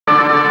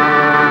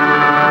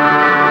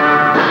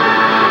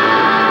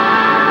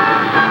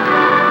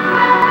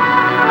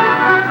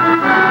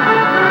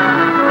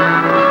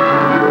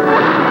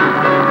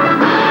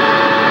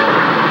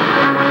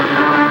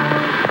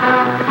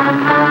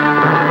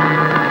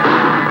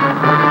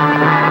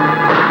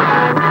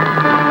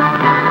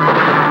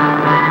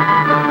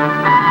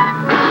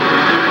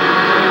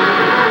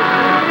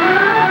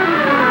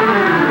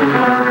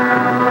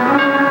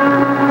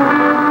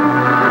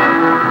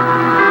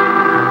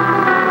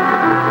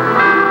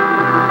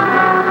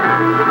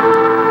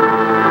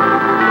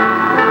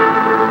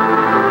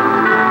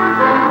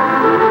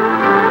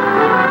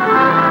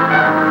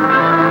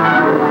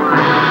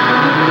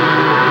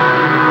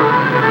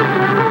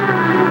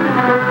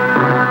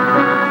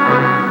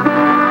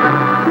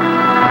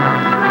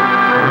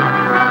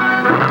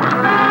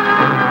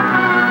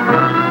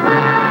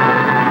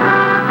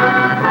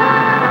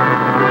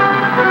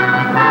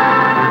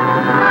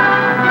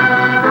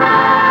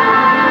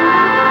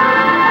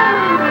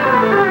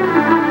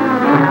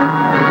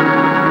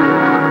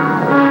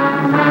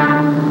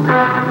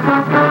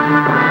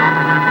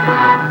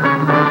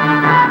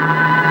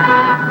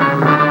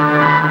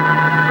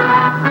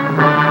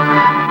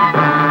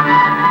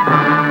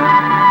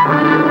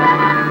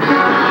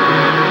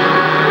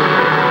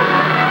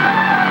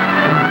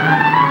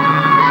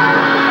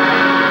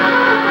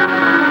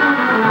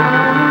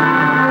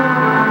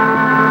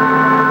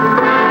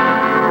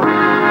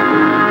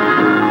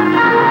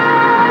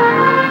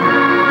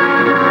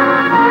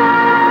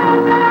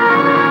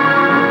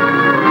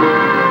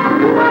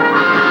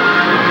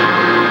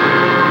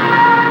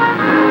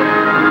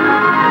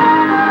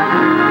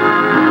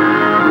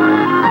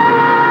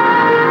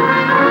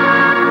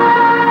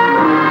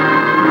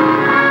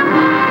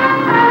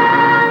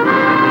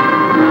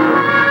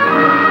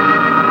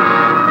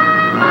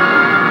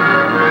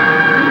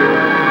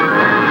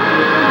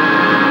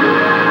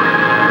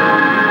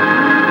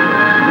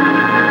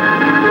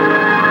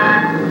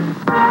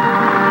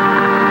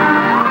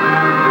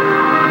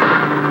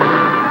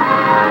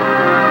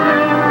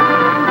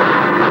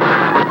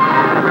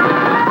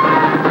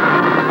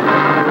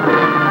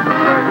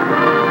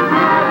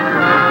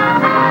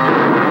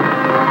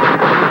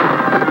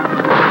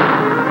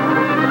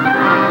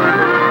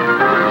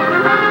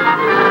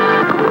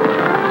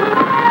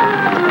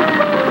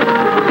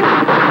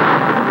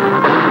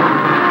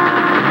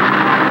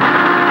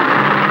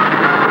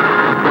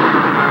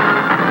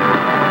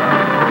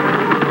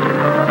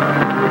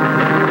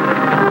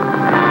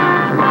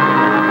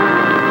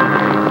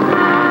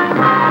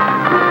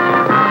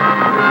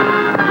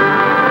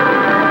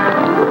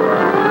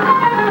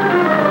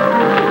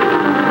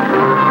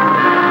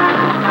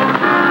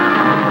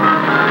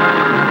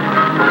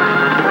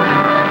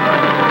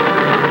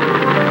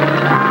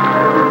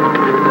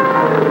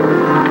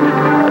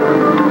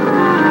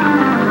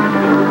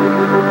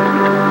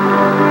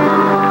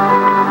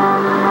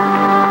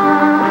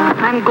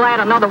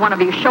another one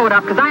of you showed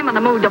up, because I'm in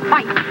the mood to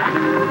fight.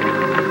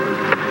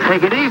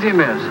 Take it easy,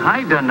 miss. I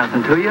ain't done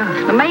nothing to you.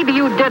 Well, maybe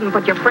you didn't,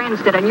 but your friends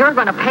did, and you're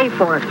going to pay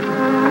for it.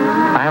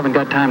 I haven't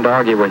got time to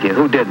argue with you.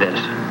 Who did this?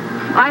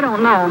 I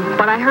don't know,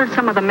 but I heard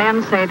some of the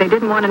men say they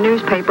didn't want a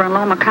newspaper in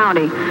Loma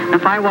County. And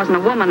if I wasn't a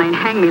woman, they'd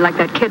hang me like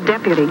that kid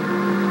deputy.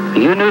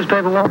 You a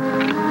newspaper woman?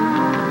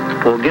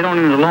 Well, get on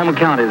into Loma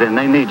County then.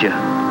 They need you.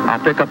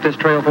 I'll pick up this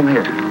trail from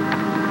here.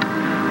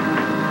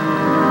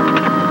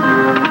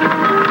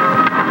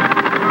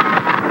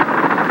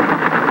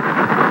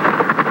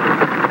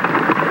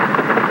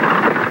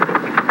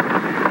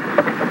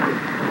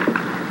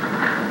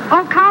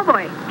 Oh,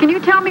 cowboy, can you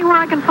tell me where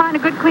I can find a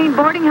good, clean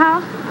boarding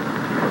house?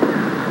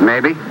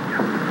 Maybe.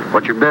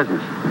 What's your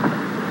business?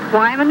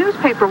 Why, I'm a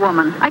newspaper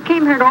woman. I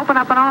came here to open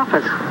up an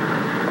office.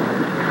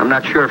 I'm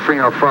not sure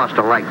Freno Frost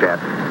will like that.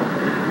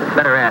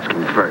 Better ask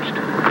him first.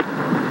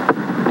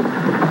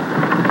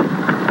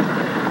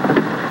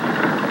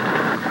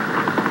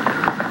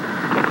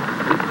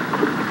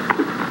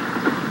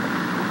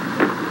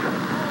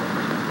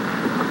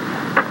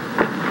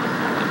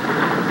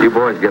 You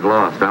boys get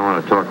lost. I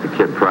want to talk to the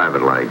kid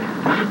private-like.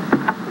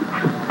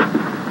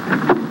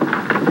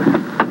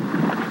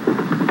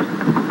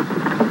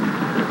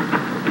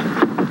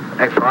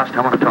 Hey, Frost,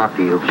 I want to talk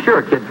to you.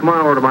 Sure, kid. Come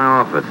on over to my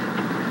office.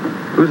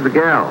 Who's the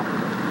gal?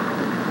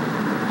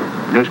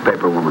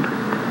 Newspaper woman.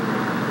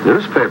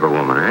 Newspaper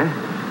woman,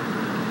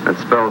 eh? That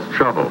spells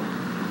trouble.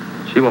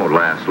 She won't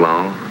last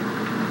long.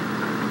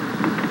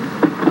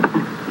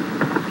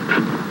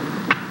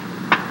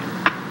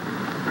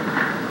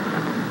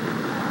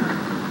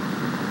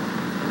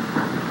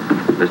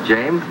 Miss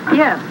James?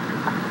 Yes.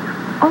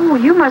 Oh,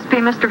 you must be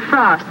Mr.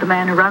 Frost, the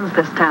man who runs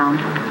this town.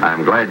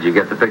 I'm glad you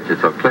get the picture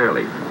so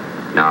clearly.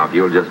 Now, if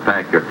you'll just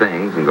pack your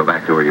things and go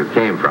back to where you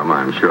came from,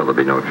 I'm sure there'll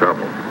be no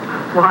trouble.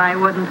 Well, I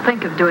wouldn't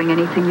think of doing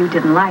anything you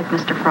didn't like,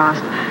 Mr.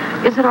 Frost.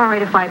 Is it all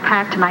right if I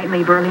pack tonight and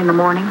leave early in the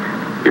morning?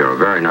 You're a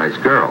very nice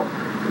girl.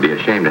 It'd be a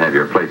shame to have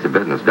your place of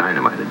business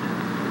dynamited.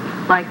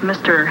 Like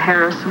Mr.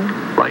 Harrison?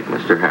 Like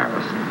Mr.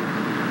 Harrison.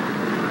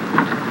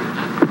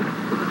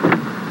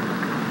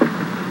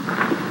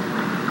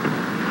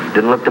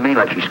 Didn't look to me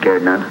like she's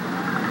scared none.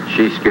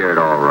 She's scared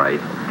all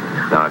right.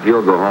 Now, if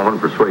you'll go home and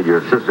persuade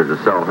your sister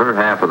to sell her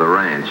half of the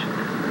ranch,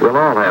 we'll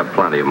all have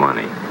plenty of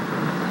money.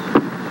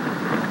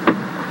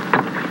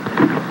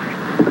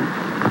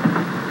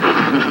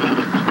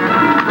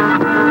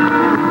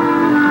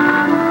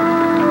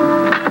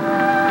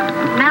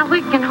 Now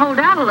we can hold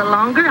out a little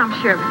longer. I'm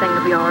sure everything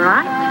will be all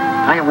right.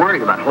 I ain't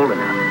worried about holding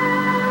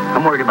out.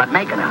 I'm worried about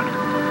making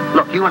out.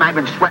 Look, you and I have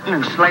been sweating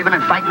and slaving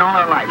and fighting all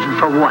our lives, and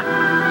for what?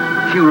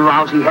 A few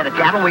lousy head of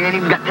cattle, we ain't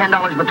even got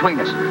 $10 between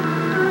us.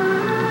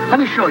 Let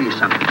me show you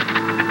something.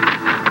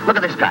 Look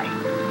at this guy.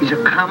 He's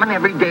a common,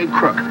 everyday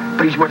crook,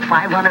 but he's worth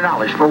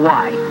 $500. For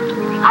why?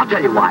 I'll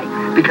tell you why.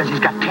 Because he's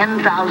got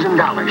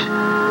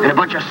 $10,000. And a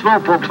bunch of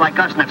slowpokes like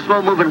us and that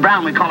slow-moving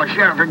brown we call a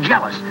sheriff are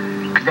jealous,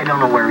 because they don't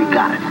know where he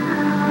got it.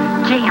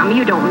 Jim,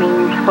 you don't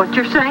mean what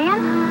you're saying?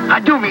 I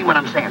do mean what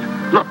I'm saying.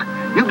 Look,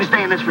 you can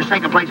stay in this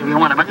forsaken place if you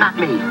want to, but not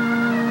me.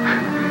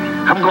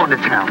 I'm going to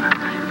town.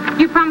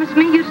 You promised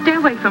me you'd stay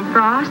away from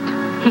Frost.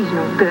 He's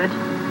no good.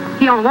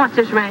 He only wants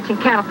this ranch and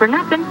cattle for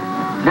nothing.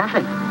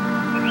 Nothing?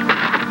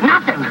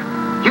 Nothing?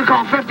 You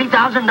call $50,000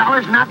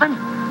 nothing?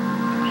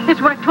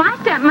 It's worth twice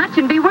that much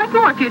and be worth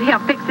more if you'd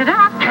help fix it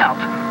up. Help?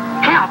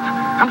 Help?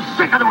 I'm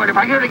sick of the word. If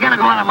I hear it again, I'll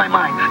go out of my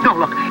mind. No,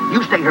 look,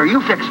 you stay here.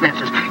 You fix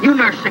fences. You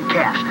nurse sick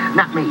calves.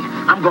 Not me.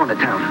 I'm going to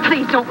town.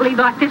 Please don't leave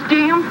like this,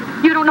 Jim.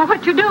 You don't know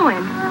what you're doing.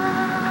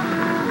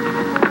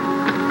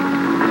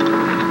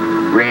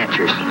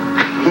 Ranchers.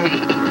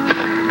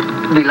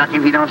 Be lucky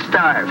if you don't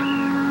starve.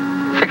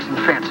 Fixing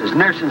fences,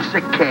 nursing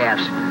sick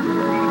calves.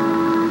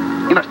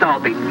 You must all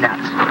be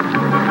nuts.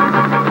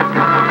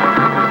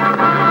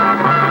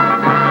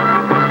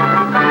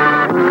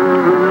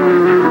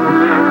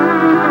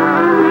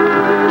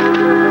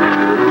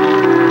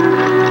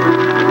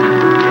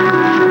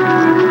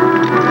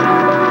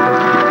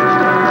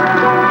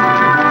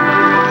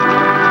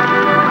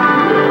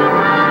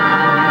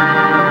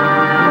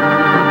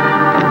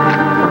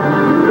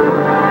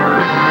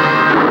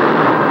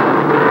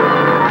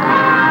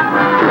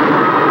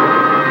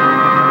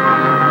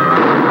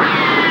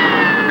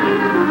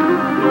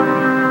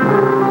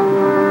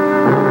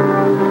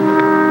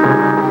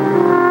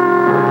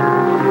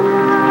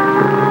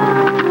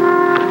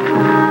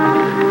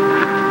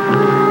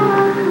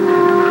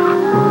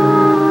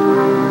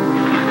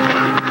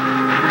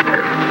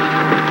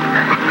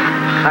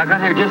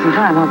 Just in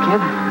time, huh,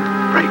 kid?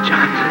 Right,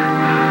 John.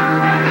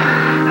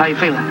 How you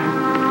feeling?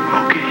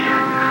 Okay.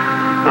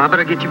 Well, I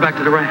better get you back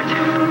to the ranch.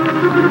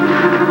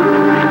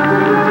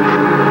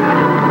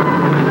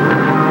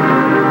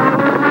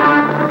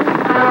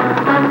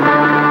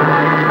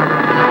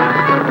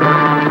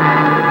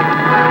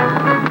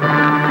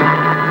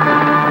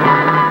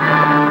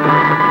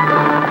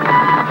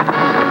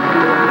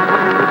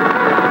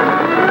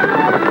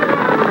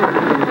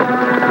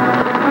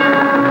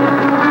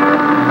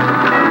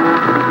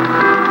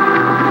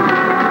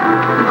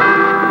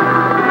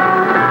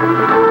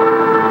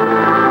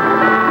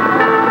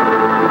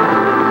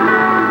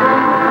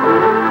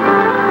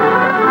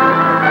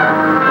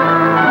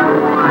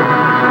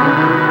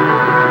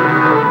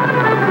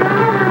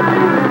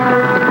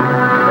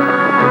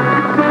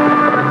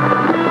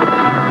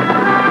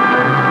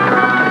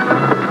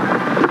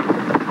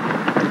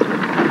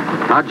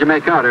 you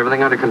make out?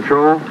 Everything under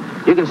control?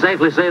 You can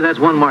safely say that's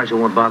one marshal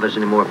won't bother us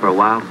anymore for a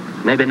while.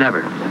 Maybe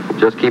never.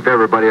 Just keep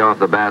everybody off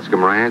the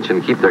Bascom Ranch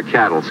and keep their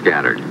cattle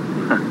scattered.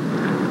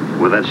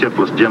 With that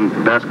shiftless Jim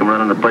Bascom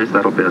running the place,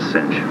 that'll be a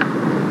cinch.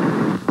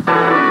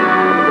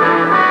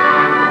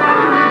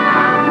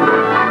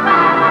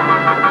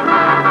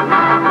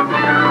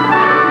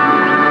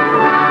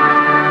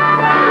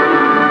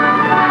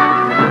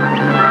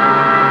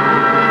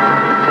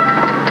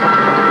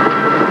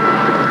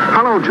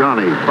 Hello,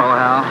 Johnny. Oh,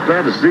 Hal.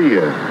 Glad to see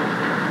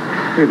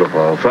you. You look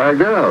all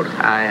fagged out.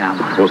 I am.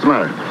 What's the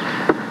matter?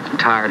 I'm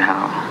tired,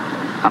 Hal.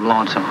 I'm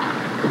lonesome.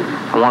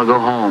 I want to go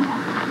home.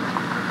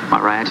 My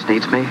ranch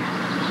needs me.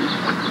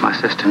 My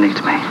sister needs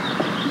me.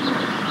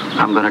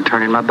 I'm going to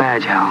turn in my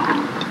badge, Hal.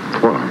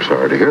 Well, I'm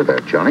sorry to hear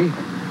that, Johnny.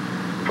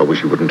 I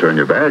wish you wouldn't turn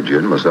your badge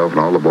in. Myself and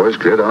all the boys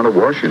cleared down to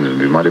Washington and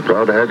be mighty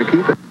proud to have you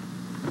keep it.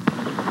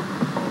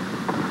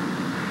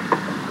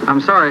 I'm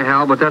sorry,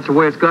 Hal, but that's the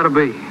way it's got to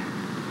be.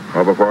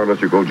 Well, before I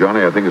let you go,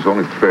 Johnny, I think it's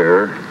only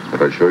fair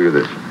that I show you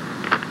this.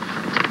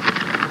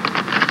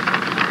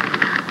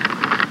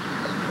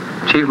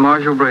 Chief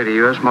Marshal Brady,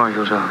 U.S.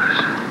 Marshal's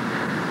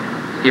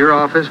Office. Your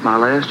office, my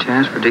last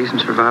chance for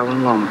decent survival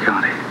in Loma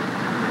County.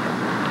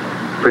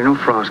 Reno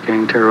Frost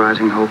gang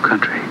terrorizing the whole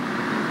country.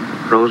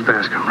 Rose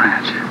Bascom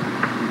Ranch.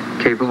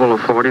 Capable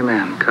of 40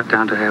 men, cut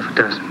down to half a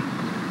dozen.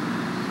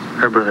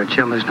 Her brother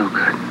Jim is no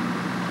good.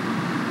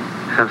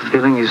 Have a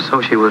feeling he's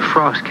associated with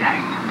Frost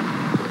gang.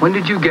 When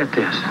did you get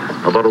this?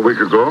 About a week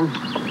ago,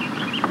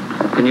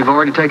 Then you've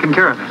already taken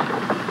care of it.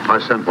 I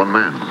sent one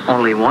man.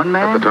 Only one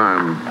man? At the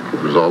time,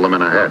 it was all the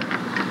men I had.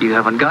 You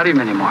haven't got him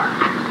anymore.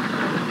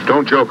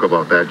 Don't joke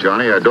about that,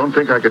 Johnny. I don't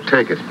think I could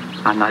take it.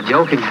 I'm not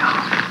joking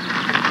now.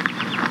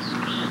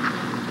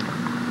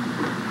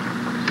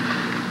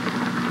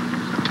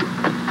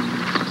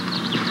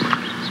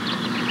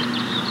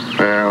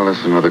 Well,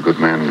 that's another good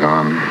man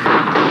gone.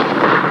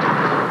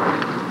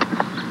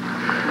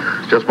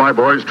 Just my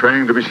boys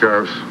training to be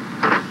sheriffs.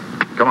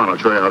 Come on, I'll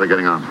show you how they're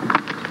getting on.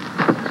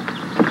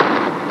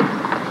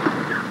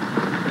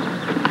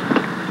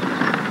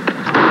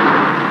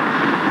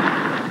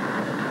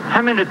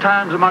 How many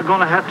times am I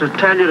going to have to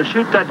tell you to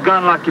shoot that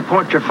gun like you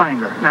point your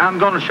finger? Now, I'm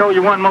going to show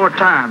you one more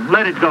time.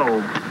 Let it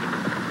go.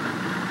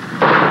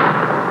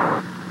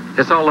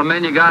 This all the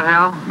men you got,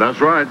 Hal? That's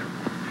right.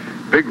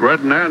 Big Red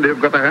and Andy have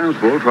got their hands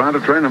full trying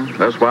to train them.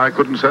 That's why I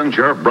couldn't send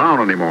Sheriff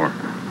Brown anymore.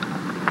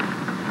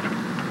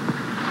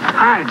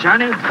 Hi,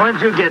 Johnny.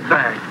 When'd you get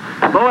back?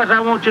 Boys, I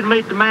want you to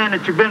meet the man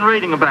that you've been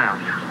reading about.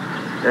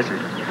 This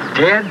is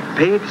Ted,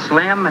 Pete,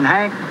 Slim, and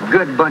Hank.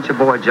 Good bunch of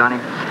boys, Johnny.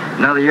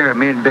 Another year,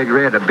 me and Big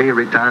Red will be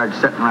retired,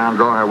 sitting around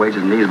drawing our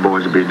wages, and these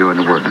boys will be doing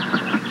the work.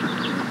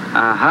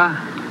 Uh-huh.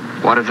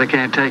 What if they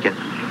can't take it?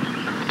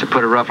 To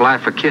put a rough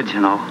life for kids,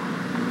 you know.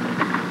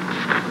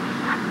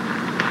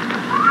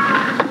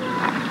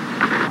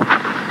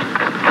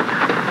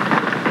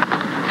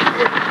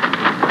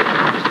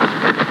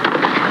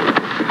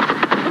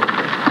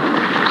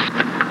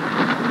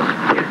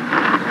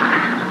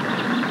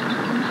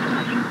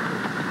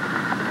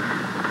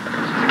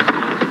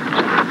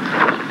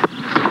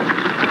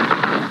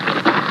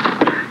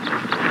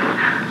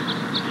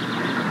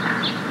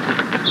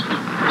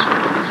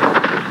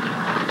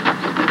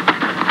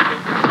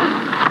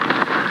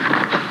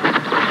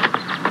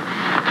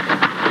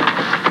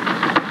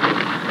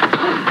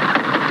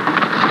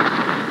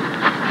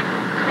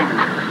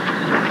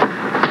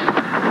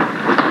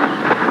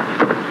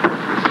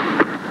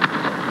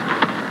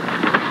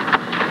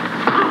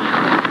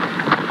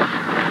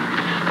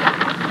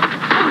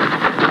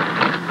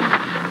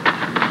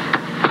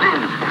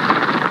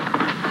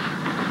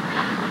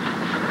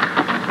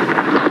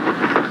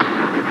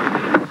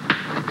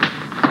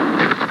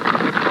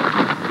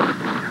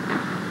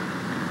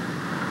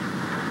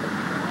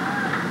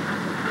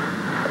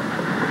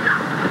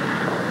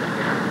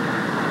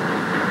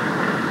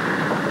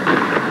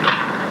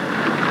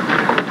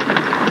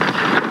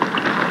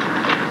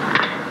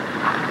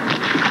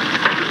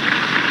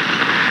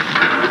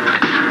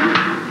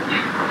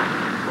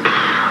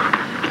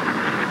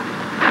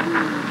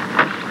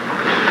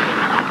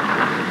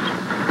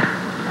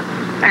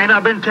 Ain't I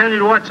been telling you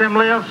to watch them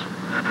lifts?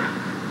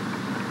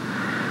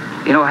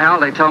 You know, Hal,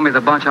 they told me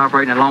the bunch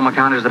operating in Loma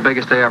County is the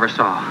biggest they ever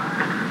saw.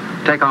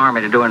 Take an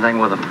army to do anything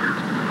with them.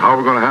 How are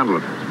we going to handle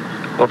it?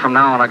 Well, from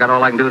now on, I got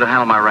all I can do to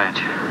handle my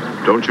ranch.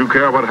 Don't you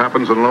care what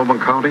happens in Loma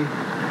County?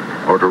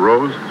 Or to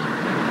Rose?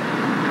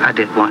 I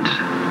did once.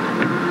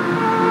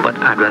 But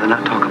I'd rather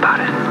not talk about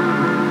it.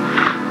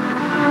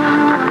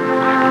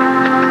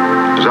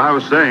 As I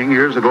was saying,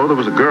 years ago, there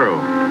was a girl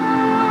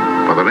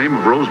by the name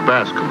of Rose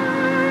Bascom.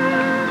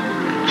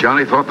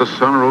 Johnny thought the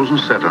sun rose and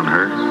set on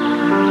her.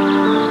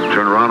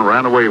 Turned around and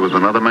ran away with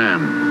another man.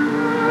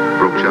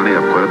 Broke Johnny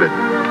up quite a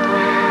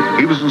bit.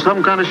 He was in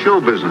some kind of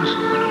show business.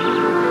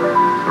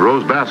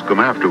 Rose Bascom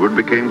afterward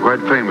became quite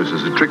famous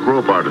as a trick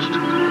rope artist.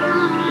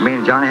 You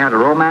mean Johnny had a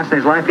romance in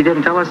his life he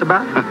didn't tell us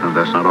about?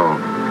 That's not all.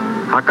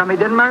 How come he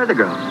didn't marry the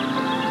girl?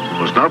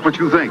 Well, it's not what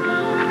you think.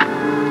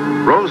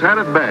 Rose had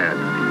it bad.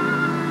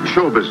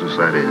 Show business,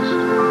 that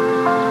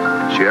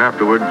is. She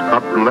afterward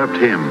up and left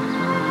him.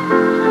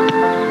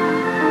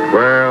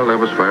 Well, that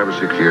was 5 or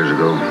 6 years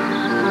ago.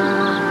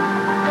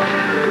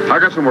 I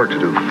got some work to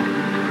do.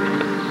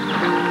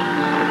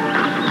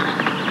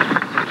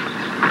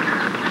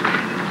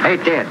 Hey,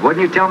 Ted,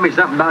 wouldn't you tell me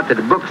something about the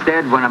book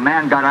said when a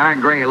man got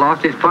iron gray, he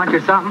lost his punch or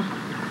something?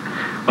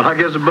 Well, I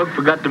guess the book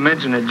forgot to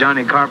mention that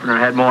Johnny Carpenter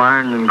had more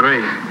iron than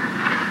gray.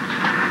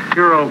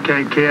 You're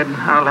okay, kid.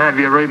 I'll have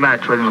you a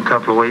rematch with him in a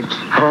couple of weeks.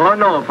 Oh,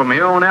 no, from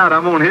here on out,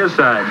 I'm on his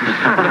side.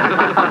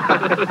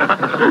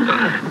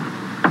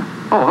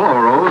 Oh, hello,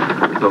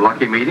 Rose. It's a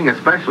lucky meeting,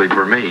 especially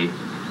for me.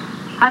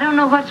 I don't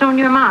know what's on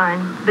your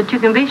mind, but you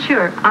can be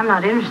sure I'm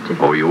not interested.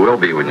 Oh, you will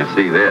be when you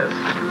see this.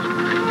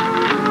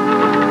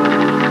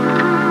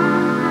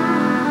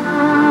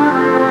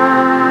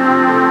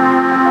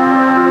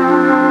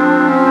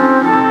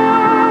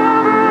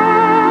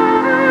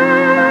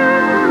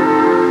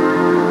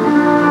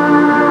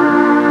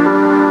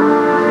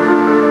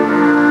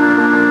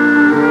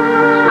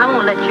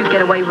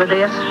 With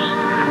this.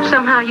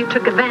 Somehow you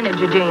took advantage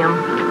of Jim.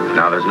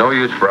 Now, there's no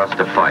use for us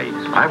to fight.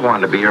 I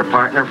wanted to be your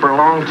partner for a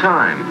long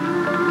time.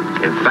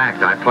 In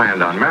fact, I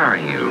planned on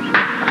marrying you.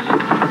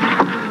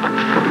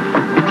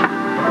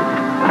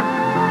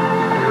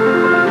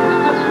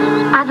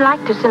 I'd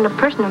like to send a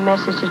personal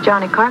message to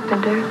Johnny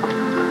Carpenter.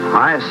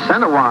 I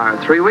sent a wire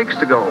 3 weeks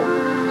ago.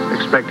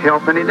 Expect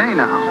help any day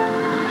now.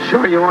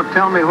 Sure you won't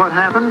tell me what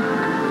happened?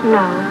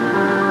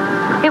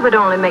 No. It would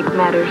only make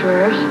matters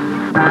worse.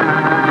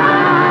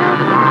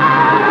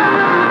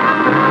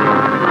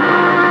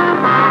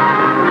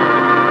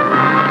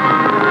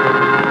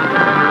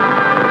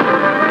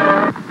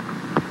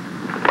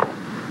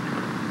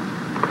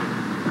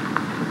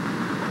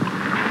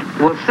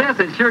 Well, sis,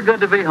 it's sure good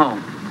to be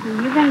home.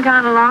 You've been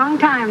gone a long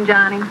time,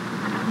 Johnny.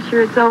 You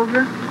sure it's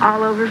over?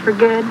 All over for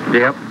good?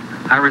 Yep.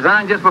 I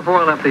resigned just before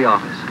I left the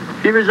office.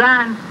 You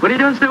resigned? What are you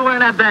doing still wearing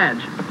that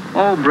badge?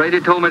 Oh,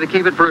 Brady told me to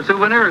keep it for a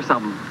souvenir or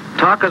something.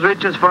 Talk has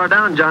reached as far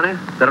down, Johnny,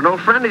 that an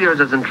old friend of yours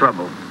is in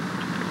trouble.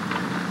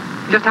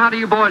 Just how do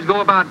you boys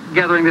go about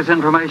gathering this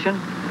information?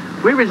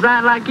 We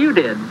resigned like you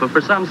did, but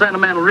for some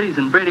sentimental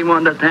reason, Brady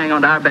wanted us to hang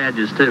on to our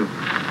badges, too.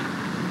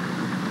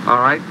 All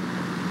right.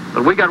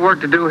 But we got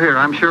work to do here.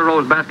 I'm sure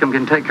Rose Bascom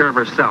can take care of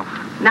herself.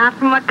 Not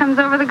from what comes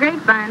over the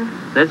grapevine.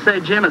 They say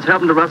Jim is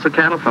helping to rustle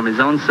cattle from his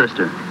own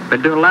sister.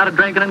 Been doing a lot of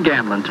drinking and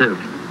gambling, too.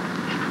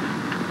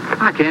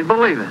 I can't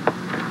believe it.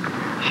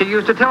 She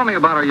used to tell me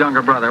about her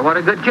younger brother, what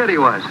a good kid he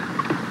was.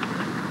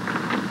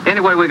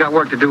 Anyway, we got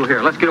work to do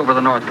here. Let's get over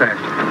the north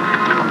pasture.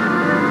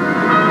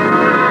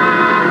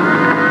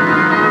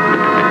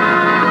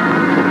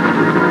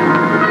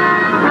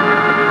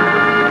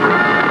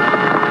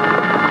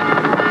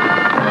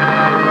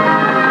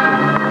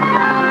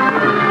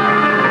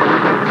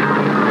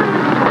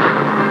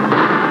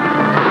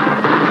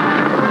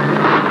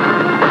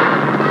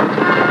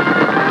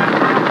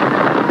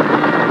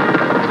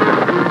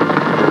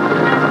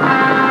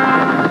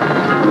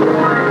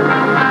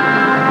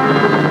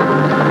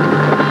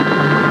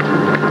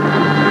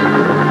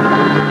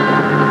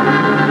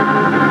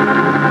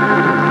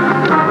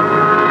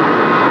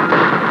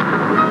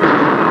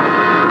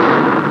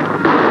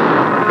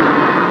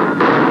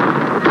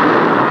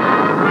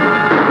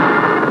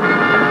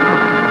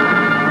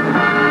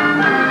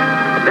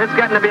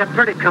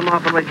 Pretty come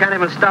off, and we can't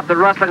even stop the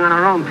rustling on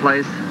our own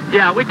place.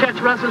 Yeah, we catch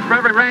rustlers for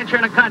every rancher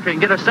in the country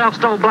and get ourselves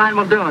stole blind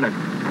while doing it.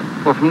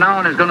 Well, from now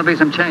on, there's going to be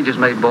some changes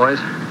made, boys.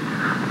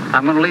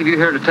 I'm going to leave you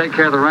here to take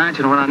care of the ranch,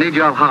 and when I need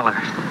you, I'll holler.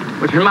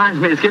 Which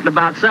reminds me, it's getting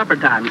about supper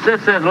time.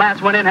 Sis says the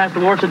last one in has to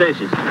wash the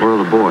dishes. Where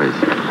are the boys?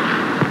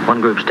 One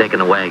group's taking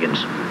the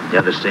wagons. The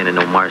other's saying that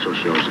no marshal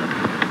shows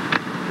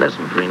up.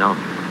 Listen, Freno,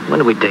 when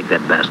do we take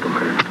that Bascom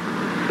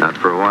herd? Not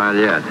for a while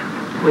yet.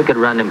 We could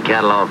run them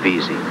cattle off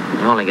easy.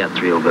 We only got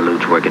 3 old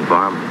galoots working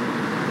for them.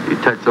 You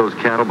touch those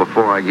cattle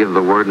before I give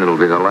the word, and it'll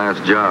be the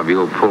last job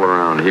you'll pull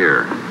around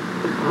here.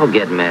 Don't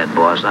get mad,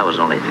 boss. I was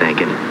only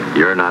thinking.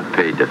 You're not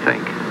paid to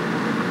think.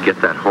 Get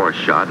that horse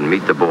shot and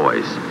meet the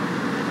boys.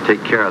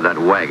 Take care of that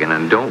wagon,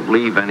 and don't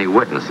leave any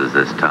witnesses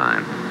this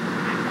time.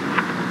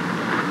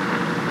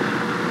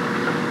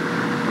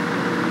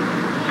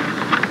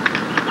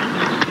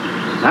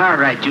 All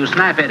right, you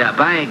snap it up.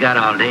 I ain't got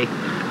all day.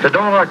 If you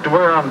don't like the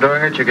way I'm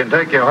doing it, you can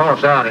take your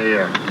horse out of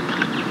here.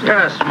 You're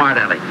a smart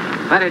aleck.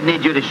 I didn't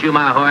need you to shoe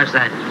my horse.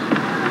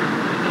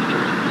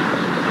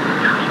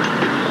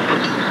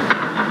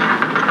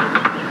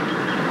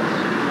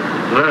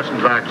 Listen,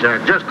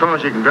 Blackjack, just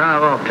 'cause you can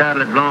drive off cattle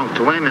that belongs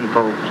to women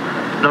folks,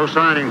 no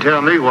sign you can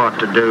tell me what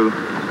to do.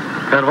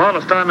 And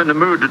whilst I'm in the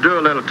mood to do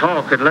a little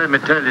talking, let me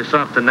tell you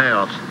something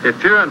else.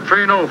 If you and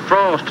Freno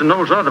Frost and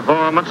those other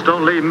varmints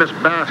don't leave Miss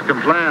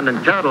Bascom land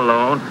and cattle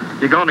alone,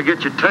 you're going to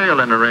get your tail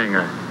in the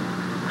ringer.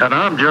 And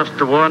I'm just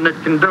the one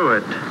that can do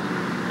it.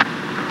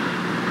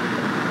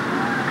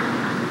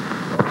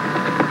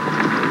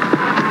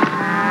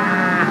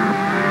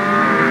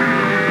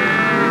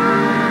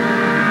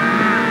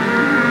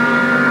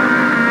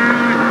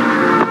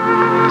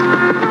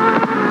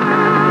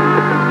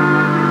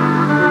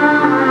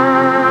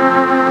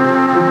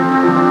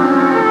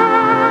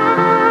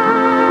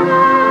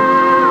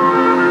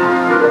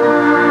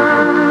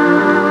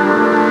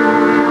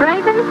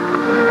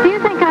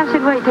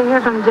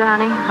 with them,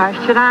 Johnny,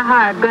 or should I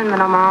hire a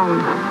gunman on my own?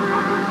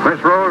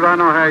 Miss Rose, I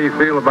know how you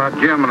feel about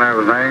Jim and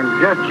everything.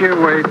 Just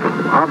you wait.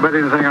 I'll bet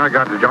anything I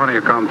got to Johnny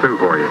will come through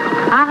for you.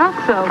 I hope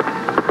so.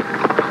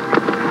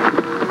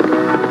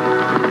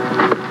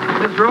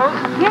 Miss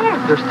Rose?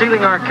 Yes. They're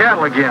stealing our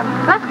cattle again.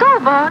 Let's go,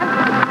 boy.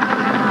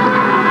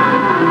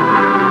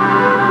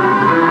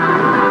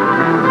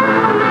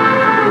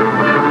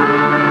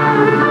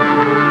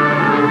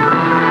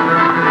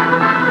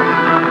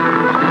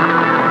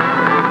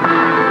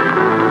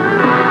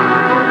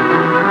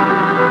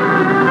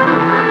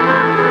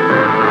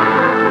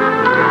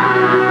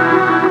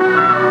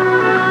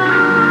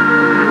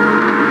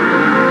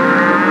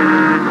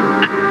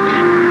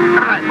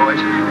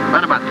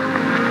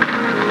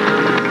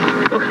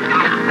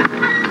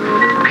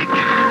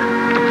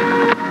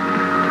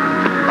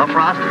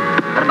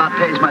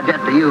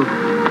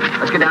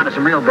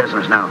 Some real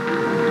business now.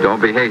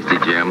 Don't be hasty,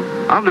 Jim.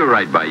 I'll do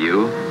right by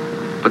you.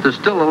 But there's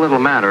still a little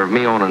matter of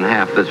me owning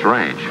half this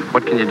ranch.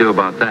 What can you do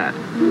about that?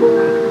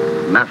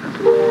 Nothing.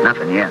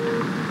 Nothing yet.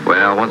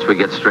 Well, once we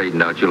get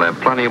straightened out, you'll have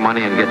plenty of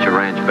money and get your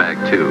ranch back,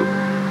 too.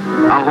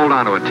 I'll hold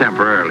on to it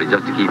temporarily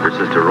just to keep her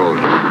sister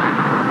Rose.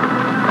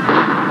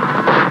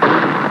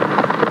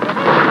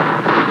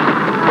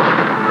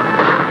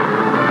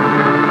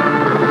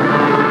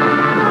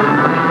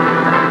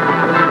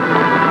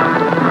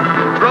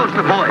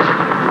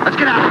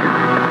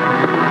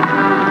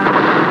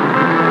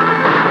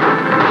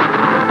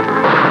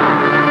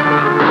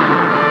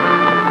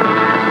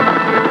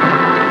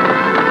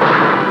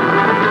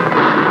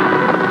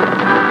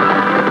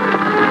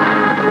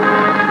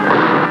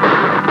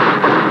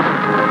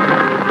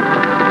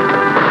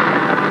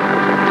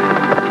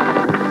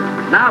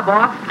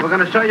 We're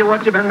going to show you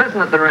what you've been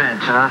missing at the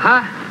ranch.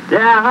 Uh-huh.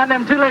 Yeah, hunting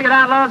them two-legged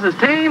outlaws is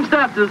tame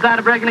stuff to the side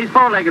of breaking these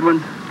four-legged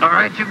ones. All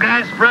right, you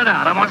guys, spread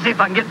out. I'm going to see if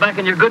I can get back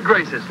in your good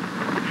graces.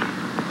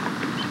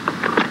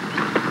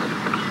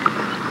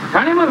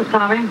 Turn him loose,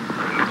 Tommy.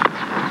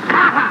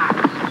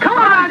 Come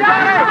on,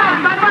 Johnny!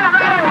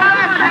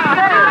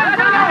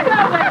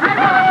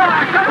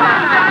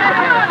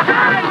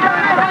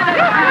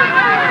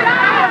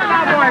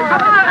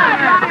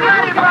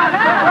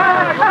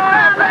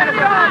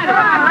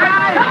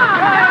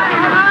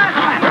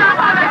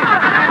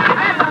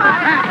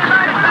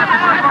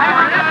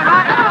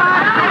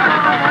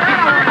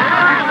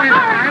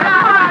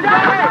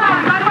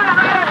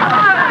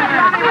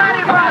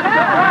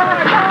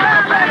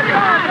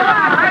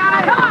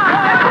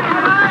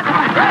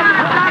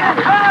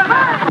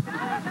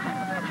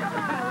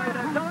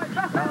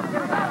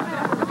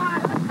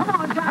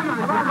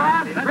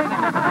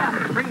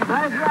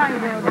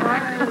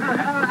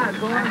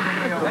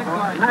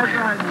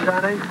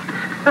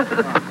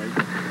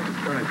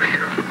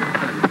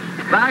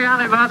 By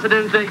golly, boss, I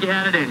didn't think you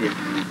had it in you.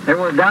 There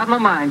was doubt in my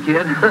mind,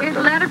 kid. Here's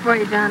a letter for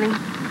you, Johnny.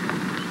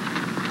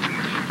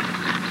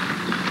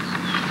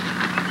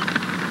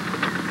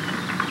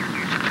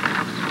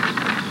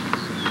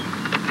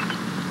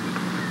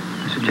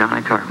 This is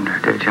Johnny Carpenter,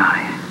 dear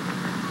Johnny.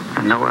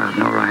 I know I have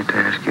no right to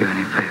ask you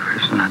any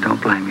favors, and I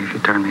don't blame you if you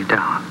turn me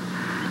down.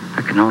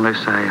 I can only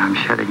say I'm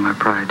shedding my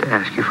pride to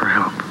ask you for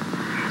help.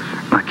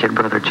 My kid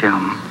brother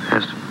Jim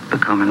has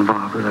become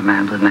involved with a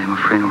man by the name of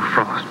Freno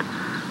Frost,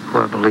 who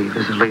I believe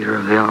is the leader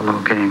of the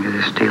outlaw gang that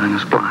is stealing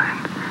us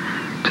blind,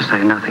 to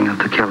say nothing of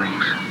the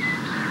killings.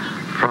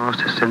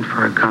 Frost has sent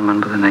for a gunman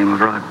by the name of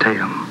Rod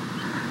Tatum,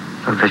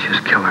 a vicious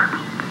killer.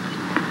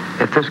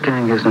 If this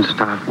gang isn't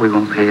stopped, we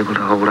won't be able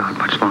to hold out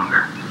much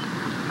longer.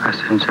 I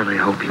sincerely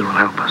hope you will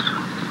help us.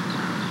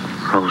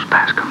 Rose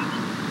Bascom.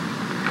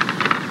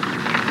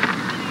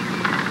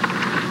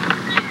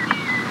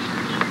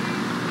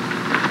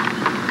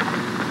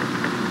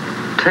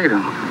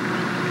 Tatum.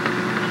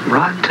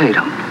 Rod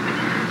Tatum.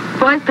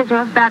 Boys picked him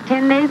up about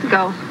 10 days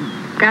ago.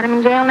 Got him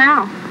in jail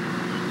now.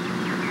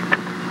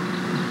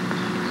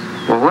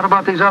 Well, what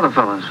about these other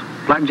fellas?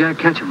 Blackjack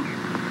Ketchum,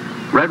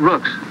 Red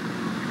Rooks,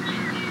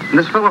 and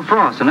this fellow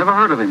Frost. I never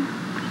heard of him.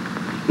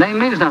 Name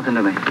means nothing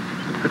to me.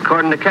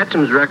 According to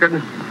Ketchum's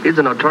record, he's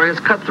a notorious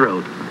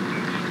cutthroat.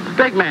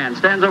 Big man,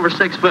 stands over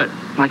 6 foot.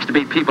 Likes to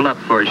beat people up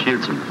before he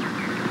shoots them.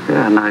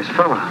 Yeah, nice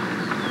fella.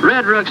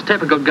 Red Rook's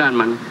typical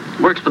gunman.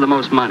 Works for the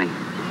most money.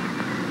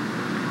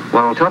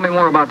 Well, tell me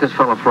more about this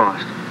fellow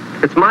Frost.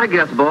 It's my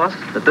guess, boss,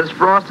 that this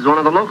Frost is one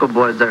of the local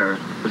boys there,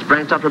 who's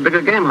branched out for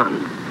bigger game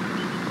hunting.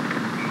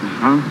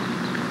 Mm-hmm.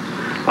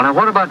 Well, now,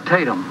 what about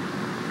Tatum?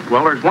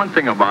 Well, there's one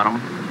thing about him.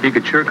 He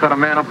could sure cut a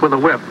man up with a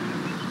whip.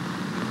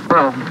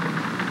 Well,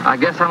 I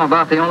guess I'm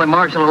about the only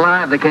marshal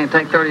alive that can't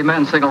take 30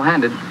 men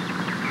single-handed.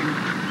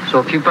 So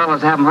if you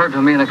fellas haven't heard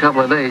from me in a couple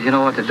of days, you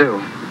know what to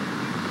do.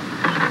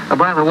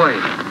 By the way,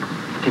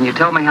 can you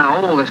tell me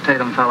how old this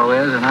Tatum fellow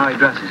is and how he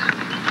dresses?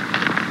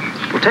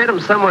 Well,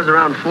 Tatum's somewhere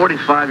around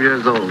 45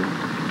 years old.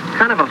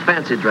 Kind of a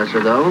fancy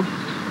dresser, though.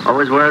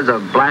 Always wears a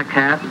black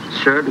hat,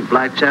 shirt, and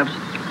black chaps.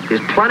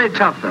 He's plenty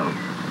tough, though.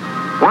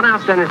 One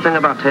outstanding thing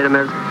about Tatum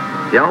is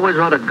he always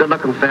rode a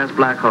good-looking, fast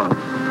black horse.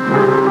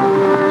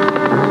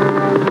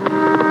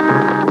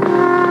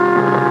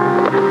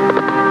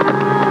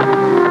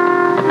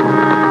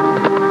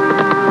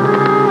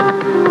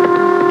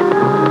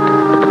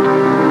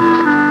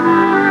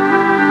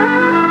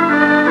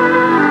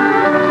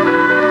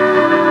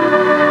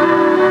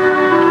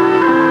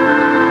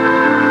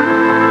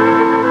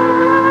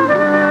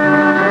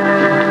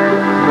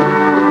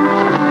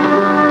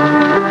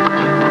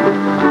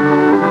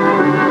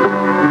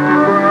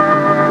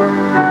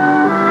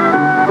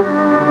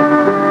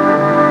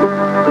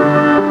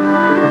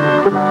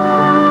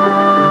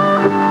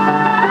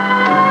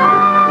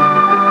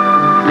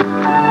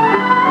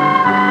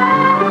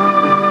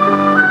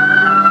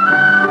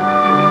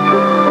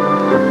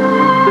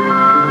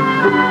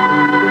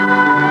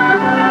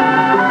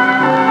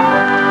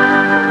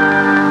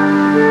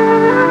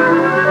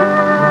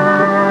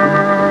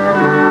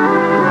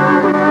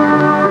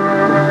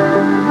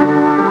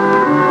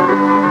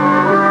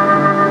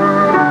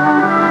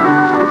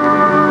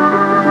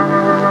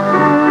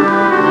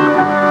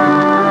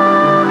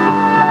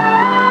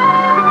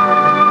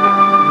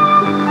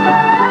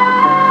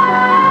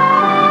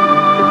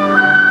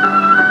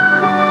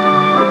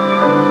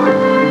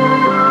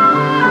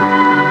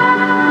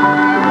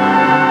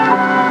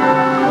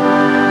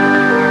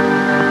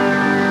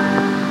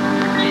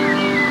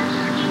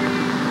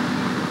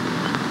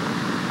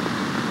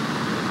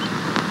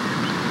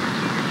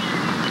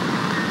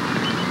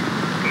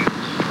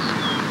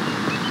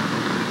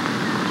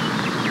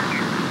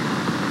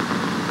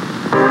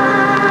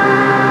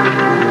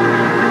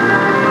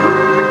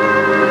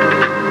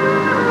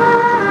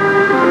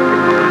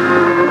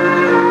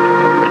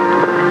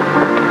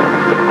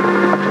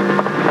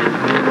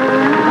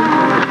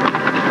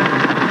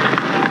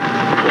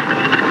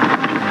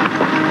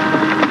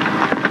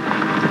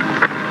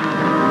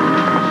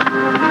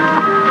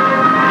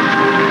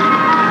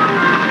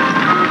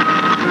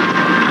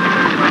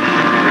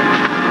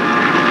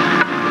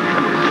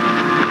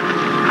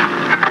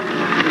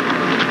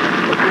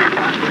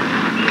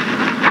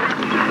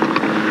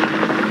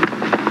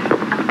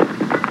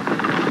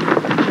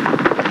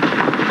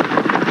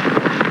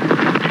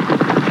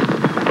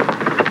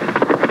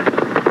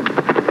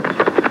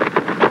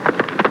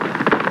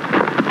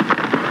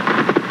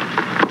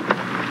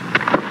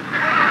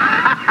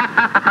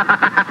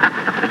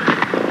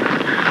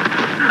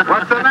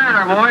 What's the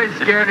matter, boys?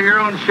 Scared of your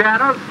own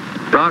shadows?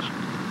 Ross,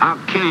 I'll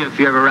kill you if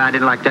you ever ride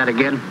in like that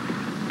again.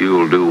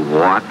 You'll do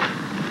what?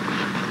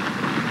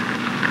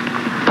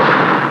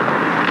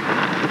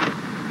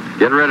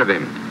 Get rid of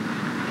him.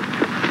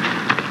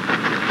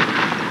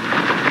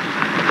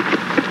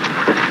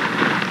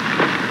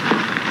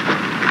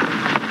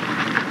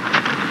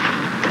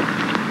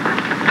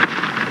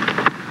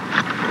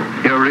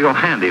 You're real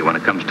handy when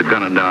it comes to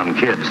gunning down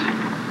kids.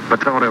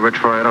 But don't ever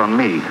try it on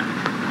me.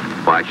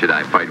 Why should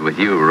I fight with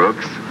you,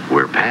 Rooks?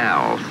 We're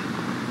pals.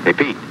 Hey,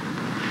 Pete.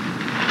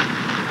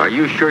 Are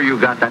you sure you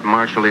got that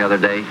marshal the other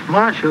day?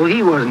 Marshal?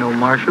 He wasn't no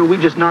marshal. We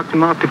just knocked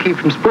him off to keep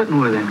from splitting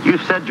with him. You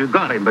said you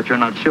got him, but you're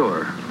not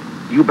sure.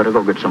 You better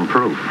go get some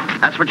proof.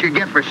 That's what you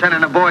get for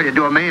sending a boy to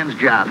do a man's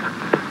job.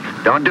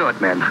 Don't do it,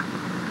 men.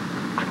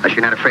 Unless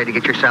you're not afraid to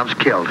get yourselves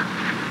killed.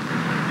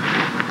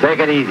 Take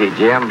it easy,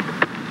 Jim.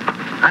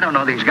 I don't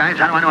know these guys.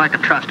 How do I know I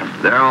can trust them?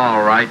 They're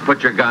all right.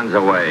 Put your guns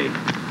away.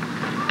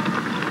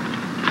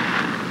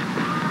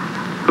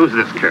 Who's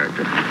this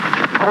character?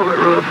 Hold it,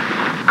 Roof.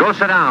 Go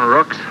sit down,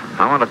 Rooks.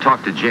 I want to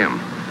talk to Jim.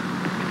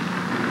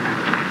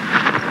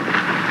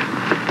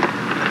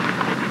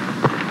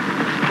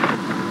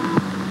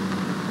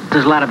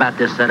 There's a lot about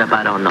this setup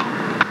I don't know.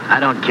 I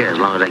don't care as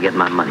long as I get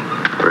my money.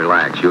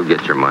 Relax, you'll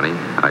get your money.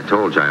 I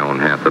told you I own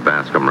half the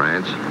Bascom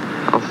Ranch.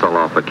 I'll sell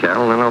off the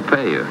cattle, and then I'll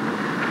pay you.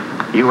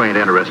 You ain't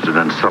interested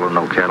in selling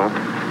no cattle.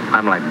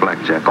 I'm like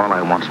Blackjack. All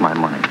I want's my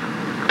money.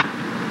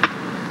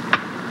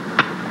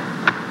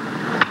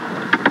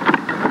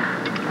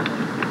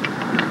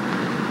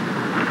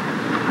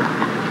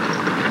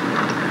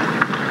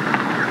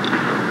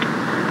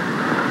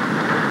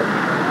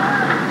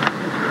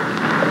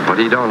 What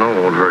he don't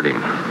know won't hurt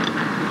him.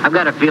 I've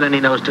got a feeling he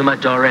knows too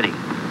much already.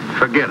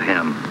 Forget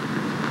him.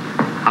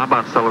 How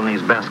about selling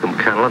these Bascom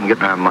cattle and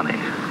getting our money?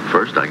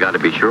 First, I got to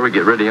be sure we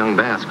get rid of young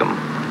Bascom.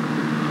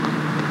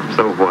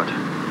 So what?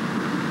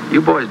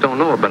 You boys don't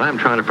know it, but I'm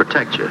trying to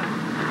protect you.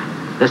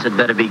 This had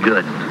better be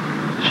good.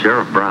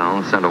 Sheriff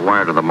Brown sent a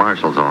wire to the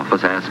marshal's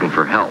office asking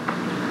for help,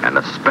 and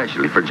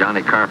especially for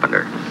Johnny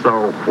Carpenter.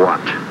 So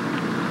what?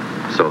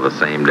 So the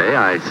same day,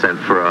 I sent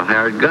for a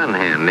hired gun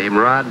hand named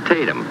Rod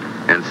Tatum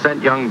and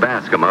sent young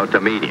Bascom out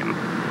to meet him.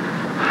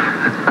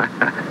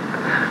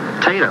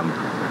 Tatum?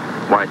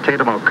 Why,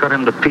 Tatum will cut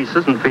him to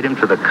pieces and feed him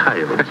to the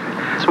coyotes.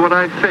 That's what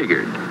I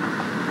figured.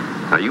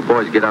 Now, you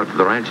boys get out to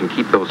the ranch and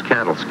keep those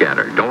cattle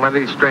scattered. Don't let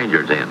any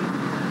strangers in.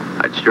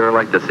 I'd sure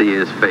like to see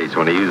his face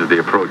when he uses the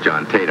approach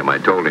on Tatum I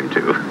told him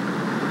to.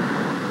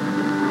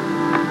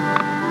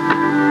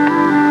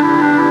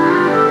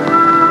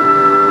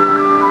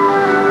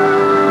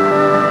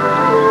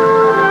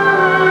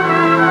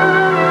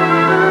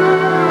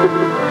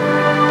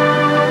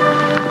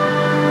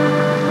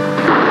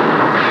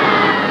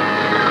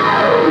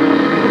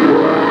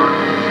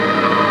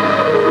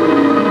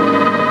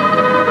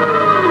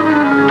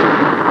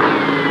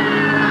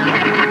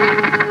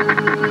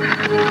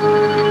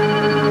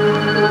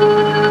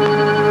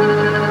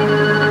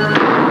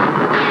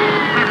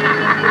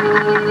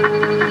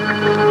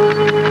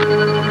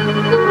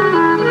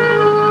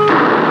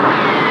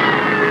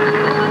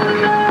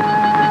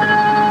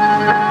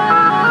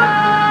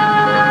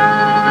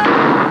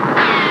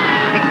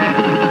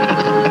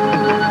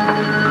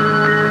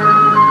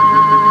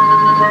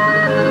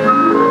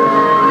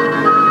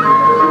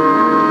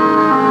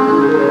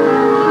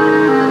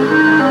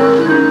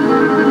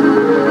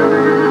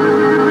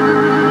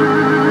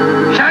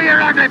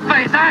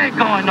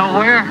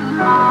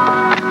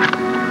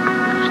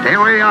 Stay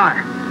where you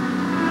are.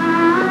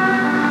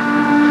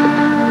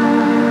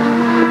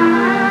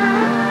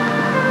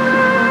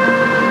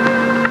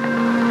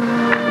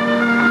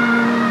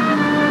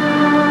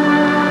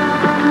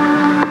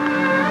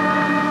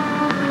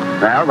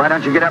 Well, why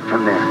don't you get up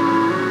from there?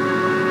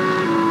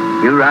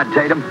 You, Rod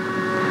Tatum?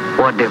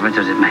 What difference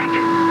does it make?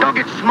 Don't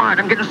get smart.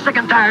 I'm getting sick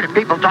and tired of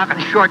people talking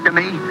short to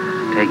me.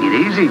 Take it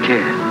easy,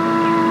 kid.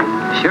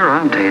 Sure,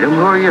 I'm Tatum.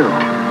 Who are you?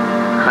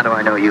 How do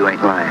I know you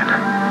ain't lying?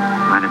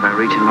 Mind if I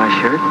reach in my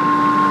shirt?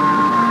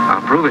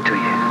 I'll prove it to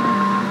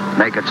you.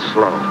 Make it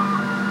slow.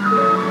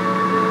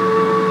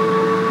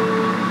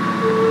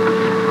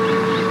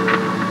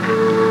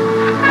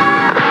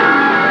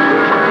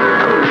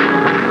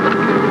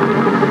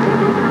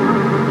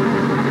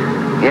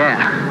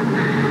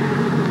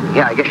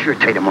 Yeah, I guess you're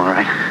Tatum, all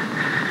right.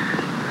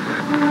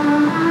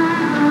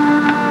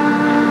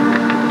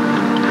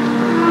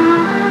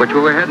 Which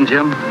way we're heading,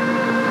 Jim?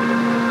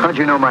 How'd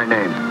you know my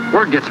name?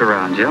 Word gets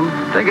around, Jim.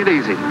 Take it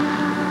easy.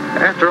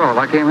 After all,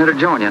 I came here to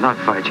join you, not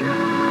fight you.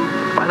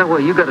 By the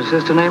way, you got a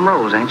sister named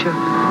Rose, ain't you?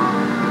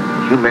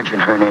 You mention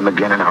her name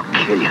again and I'll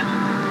kill you.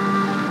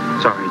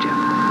 Sorry,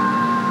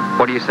 Jim.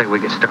 What do you say we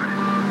get started?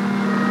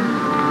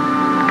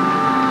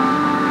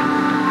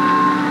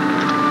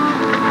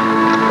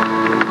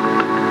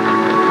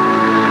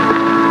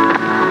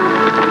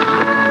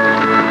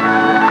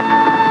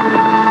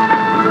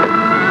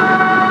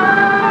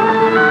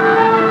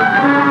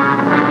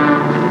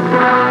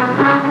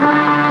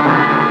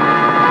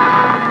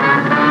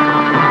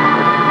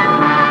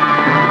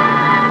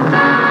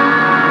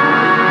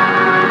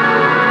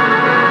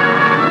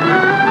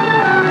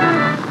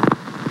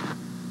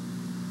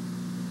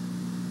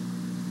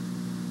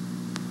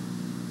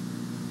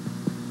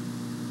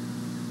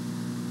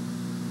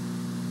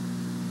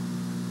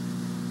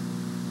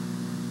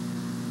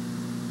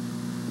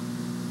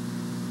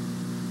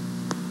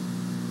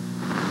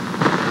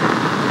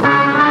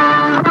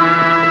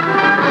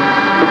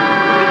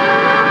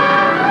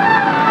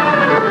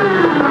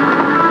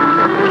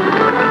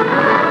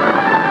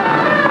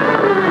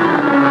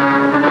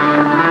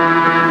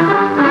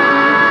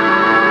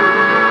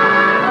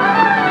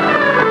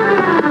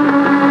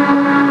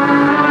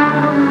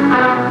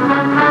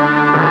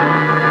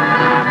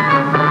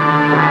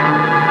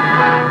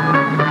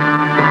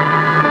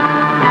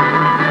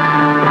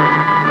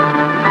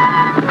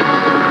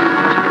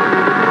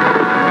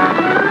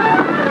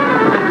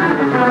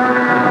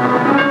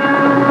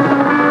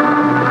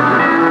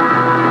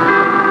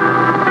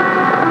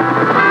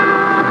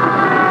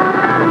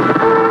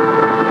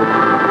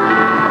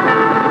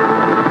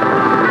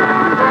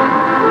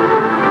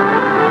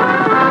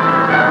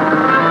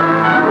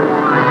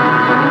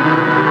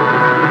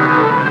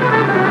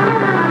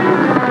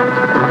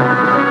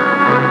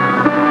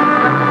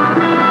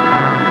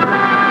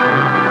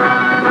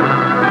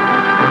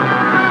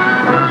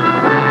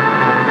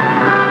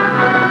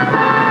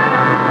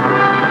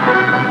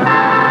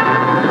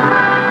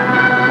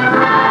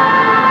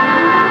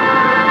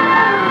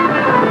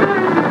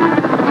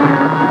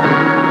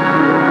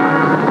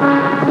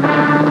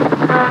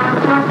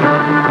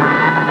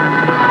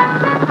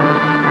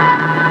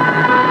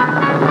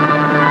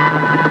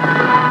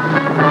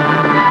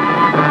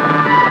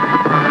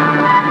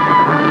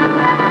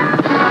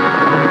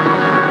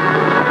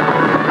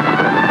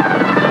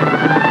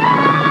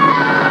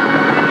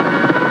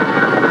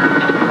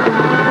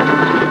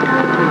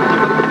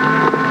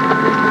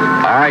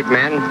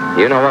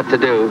 You know what to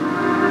do.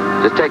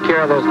 Just take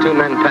care of those 2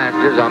 men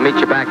passengers. I'll meet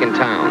you back in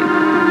town.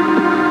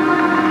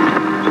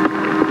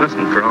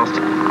 Listen, Frost.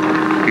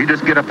 You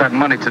just get up that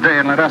money today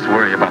and let us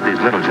worry about these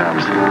little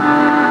jobs.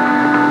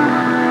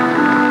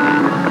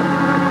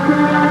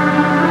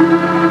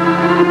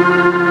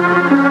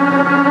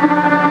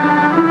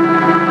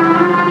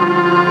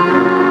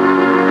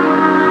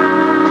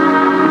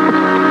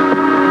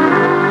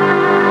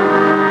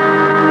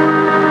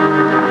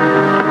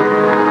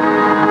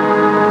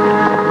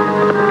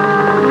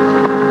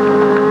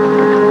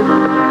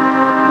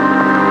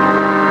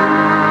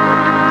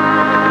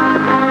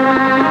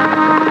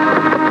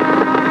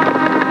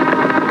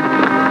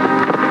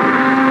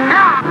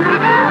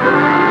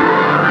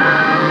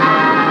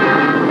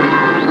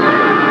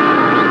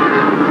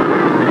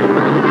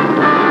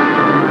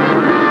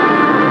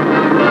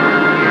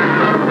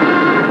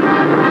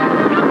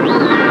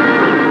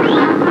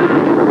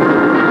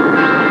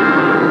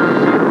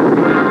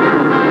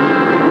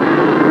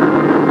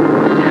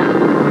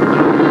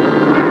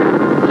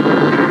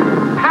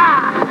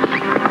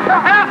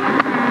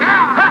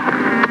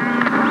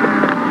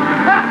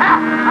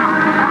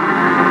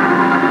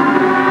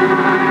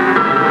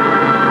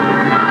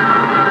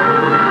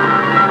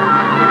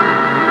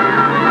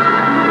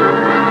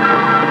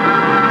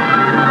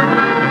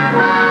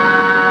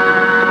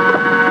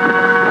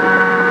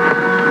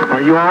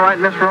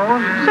 Miss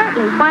Rose?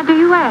 Certainly. Why do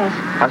you ask?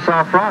 I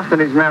saw Frost and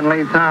his men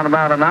leave town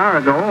about an hour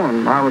ago,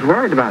 and I was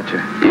worried about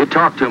you. You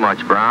talk too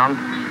much, Brown.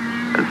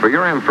 And for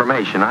your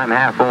information, I'm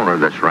half owner of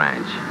this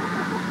ranch.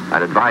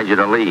 I'd advise you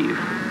to leave.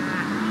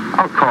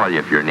 I'll call you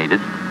if you're needed.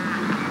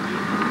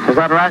 Is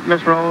that right,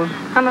 Miss Rose?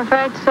 I'm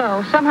afraid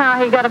so.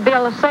 Somehow he got a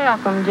bill of sale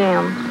from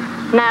Jim.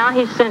 Now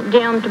he's sent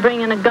Jim to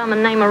bring in a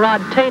gunman named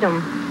Rod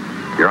Tatum.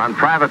 You're on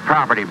private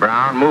property,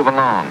 Brown. Move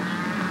along.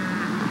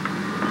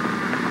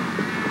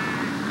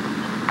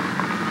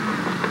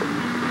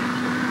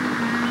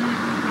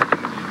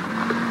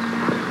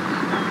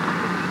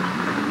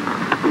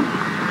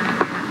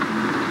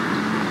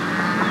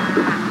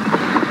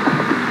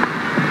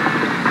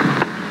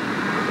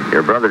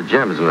 Your brother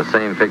Jim's in the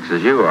same fix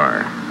as you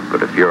are.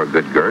 But if you're a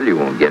good girl, you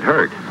won't get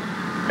hurt.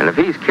 And if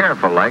he's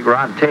careful like,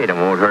 Rod Tatum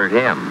won't hurt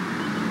him.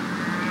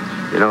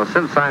 You know,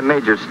 since I'm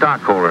major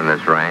stockholder in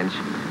this ranch,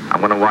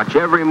 I'm going to watch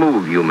every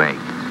move you make.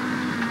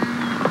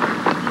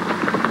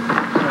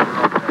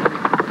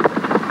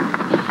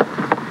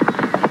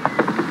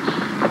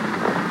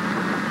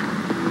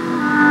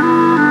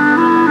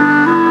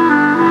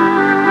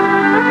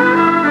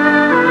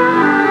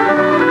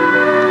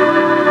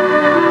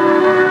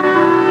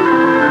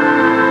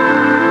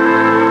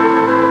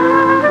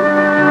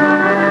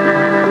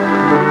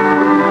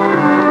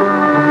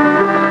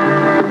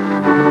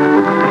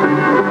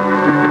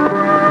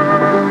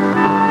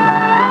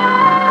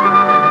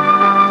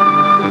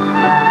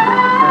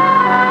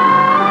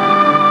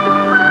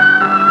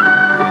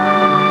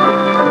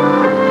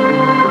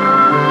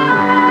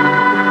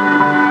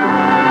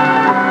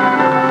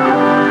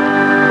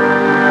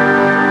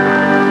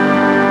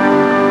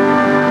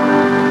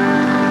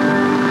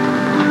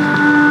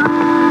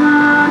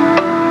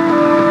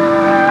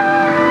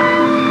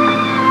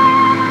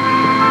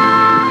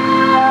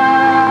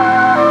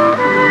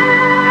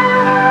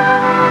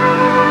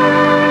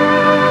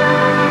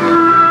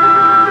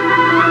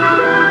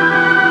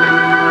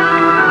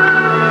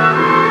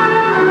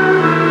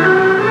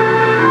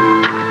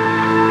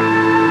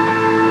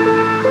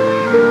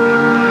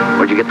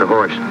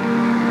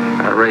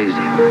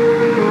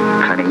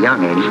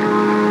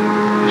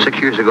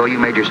 Ago, you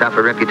made yourself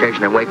a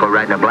reputation in Waco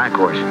riding a black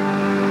horse.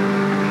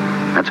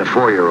 That's a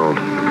 4-year-old.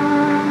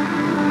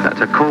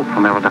 That's a colt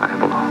from El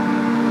Diablo.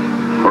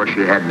 Horse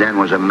you had then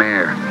was a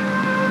mare.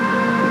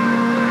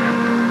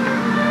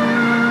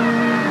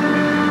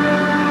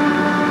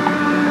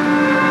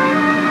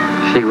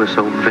 She was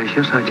so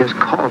vicious, I just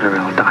called her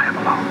El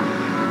Diablo.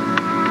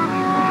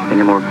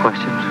 Any more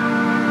questions?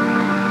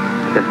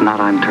 If not,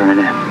 I'm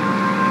turning in.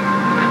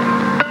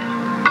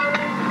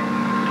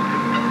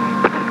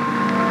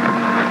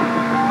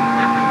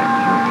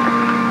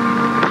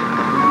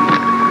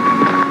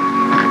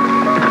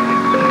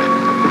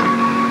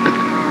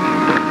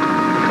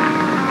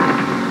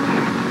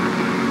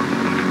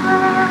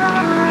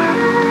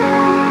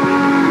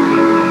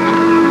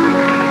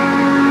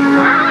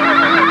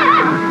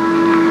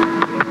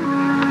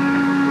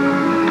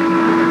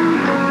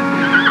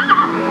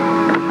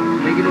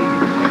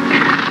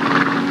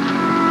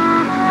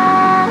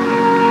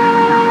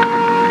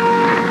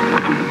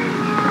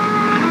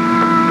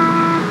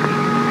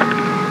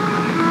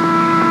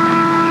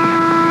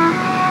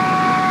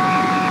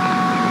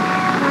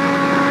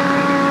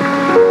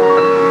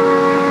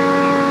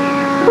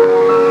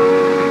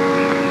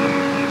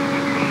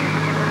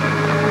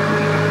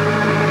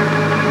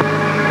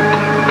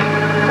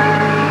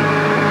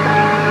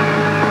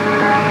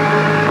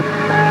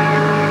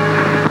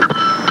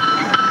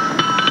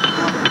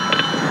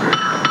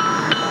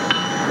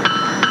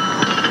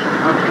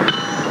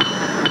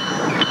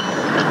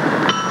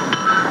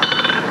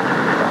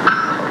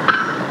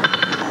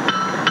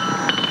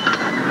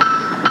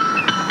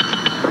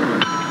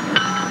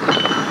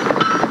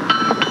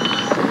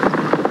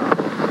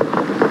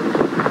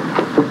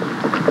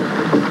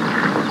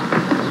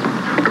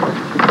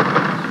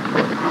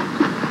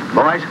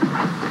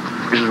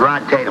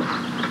 Rod Tatum.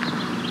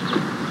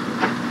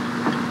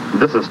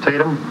 This is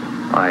Tatum?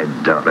 I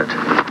doubt it.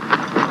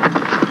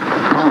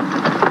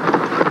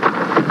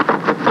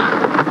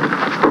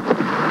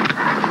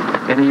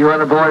 Any of you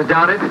other boys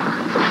doubt it?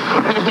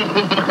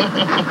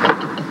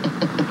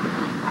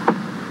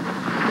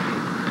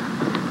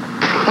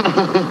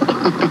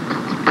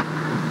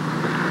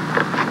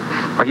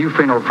 Are you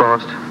Freno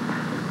Frost?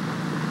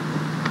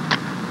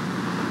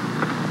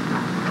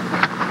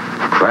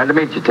 Glad to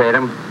meet you,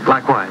 Tatum.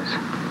 Likewise.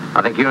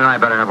 I think you and I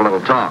better have a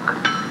little talk.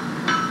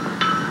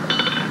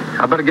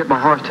 I better get my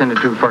horse tended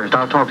to first.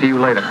 I'll talk to you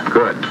later.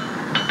 Good.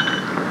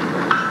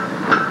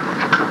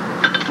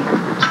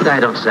 This guy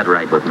don't sit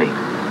right with me.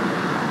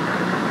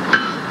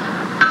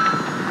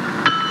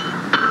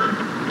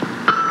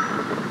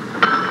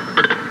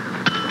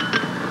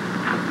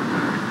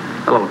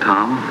 Hello,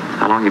 Tom.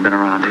 How long you been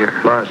around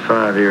here? Last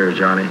 5 years,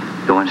 Johnny.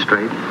 Going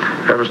straight?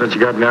 Ever since you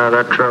got me out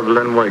of that trouble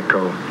in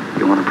Waco.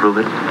 You want to prove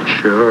it?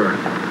 Sure.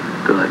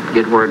 Good.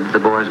 Get word to the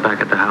boys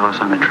back at the house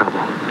I'm in trouble.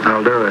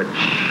 I'll do it.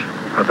 Shh.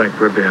 I think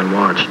we're being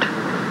watched.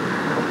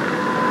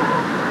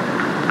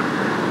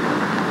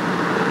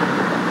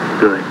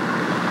 Good.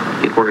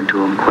 Get word to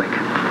them quick.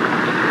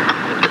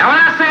 Now, when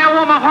I say I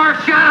want my horse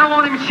shot, I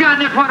want him shot,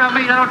 and that's what I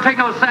mean. I don't take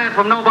no signs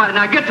from nobody.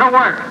 Now, get to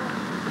work.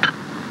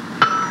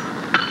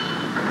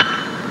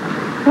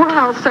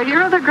 Well, so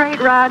you're the great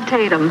Rod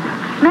Tatum.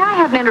 May I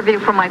have an interview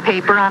for my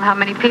paper on how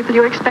many people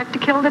you expect to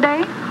kill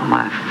today?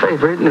 My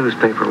favorite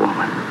newspaper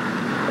woman.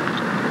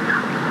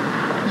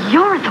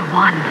 You're the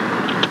one.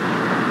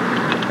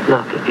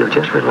 Look, if you'll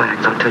just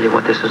relax, I'll tell you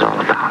what this is all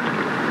about.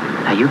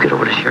 Now, you get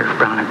over to Sheriff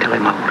Brown and tell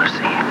him I want to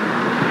see him.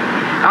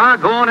 Ah,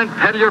 go on and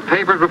peddle your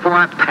papers before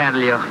I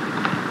paddle you.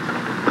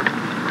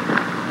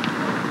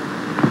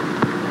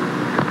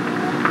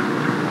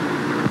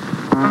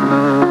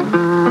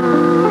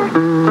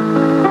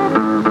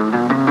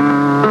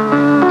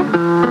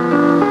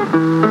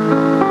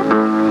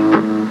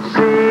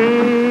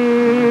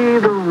 See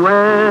the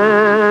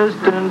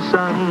western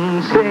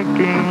sun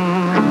sinking.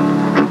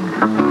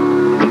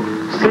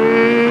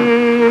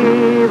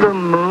 See the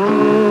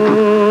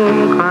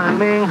moon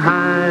climbing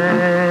high.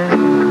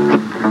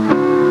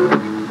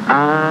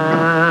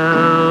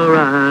 I'll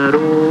ride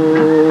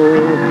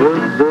over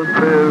the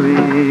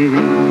prairie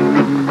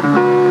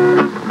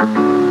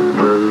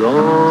with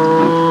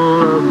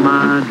all of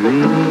my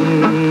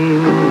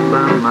dreams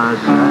by my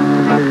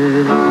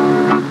side.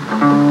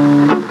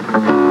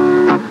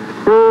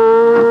 Oh,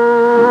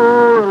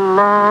 a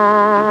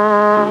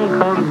long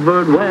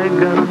covered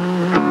wagon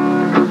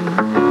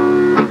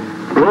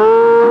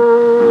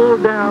roll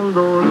down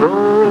those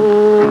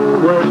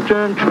old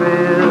western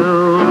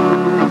trails.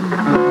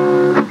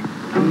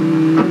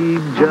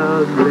 Keep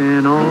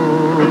juggling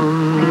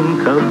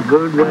on,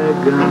 covered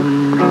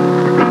wagon,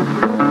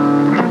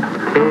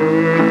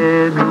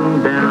 heading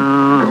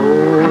down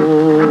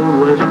old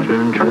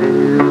western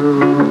trail.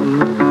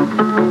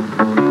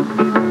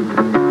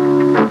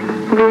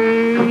 Me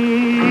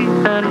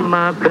and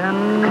my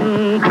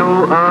pinto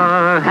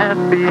are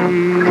happy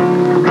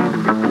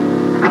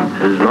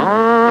as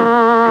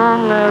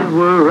long as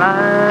we're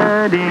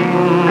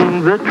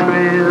riding the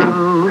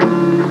trail.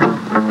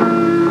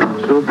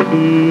 So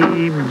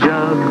keep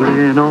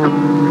juggling on,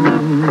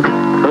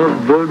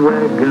 covered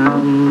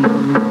wagon,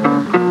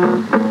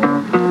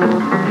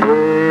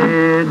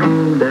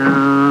 heading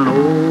down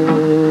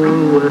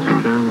old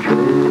western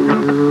trail.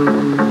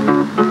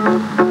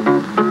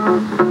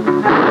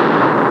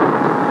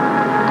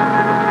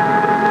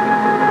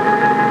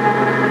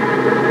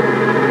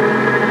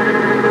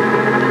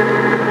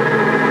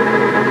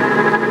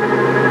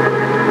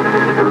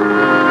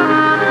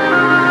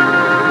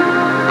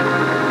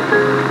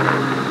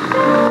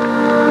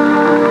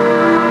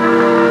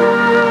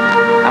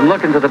 I'm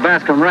looking for the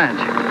Bascom Ranch.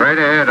 Right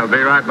ahead. I'll be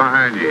right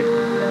behind you.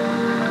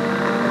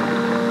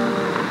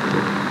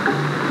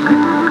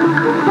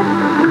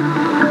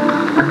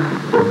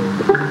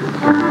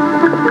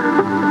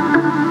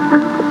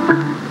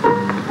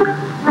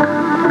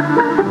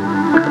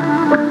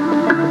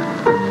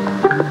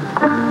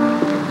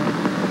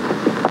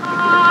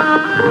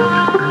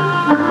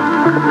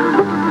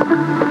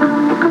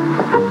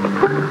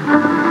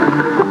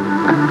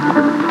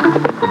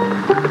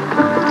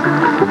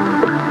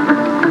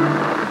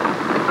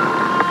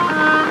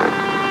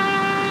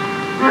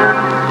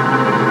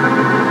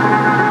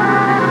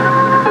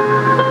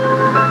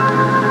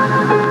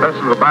 This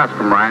is the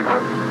Bascom Ranch.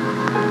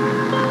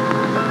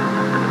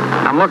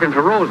 I'm looking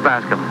for Rose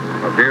Bascom.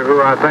 If you're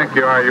who I think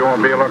you are, you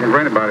won't be looking for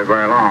anybody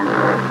very long.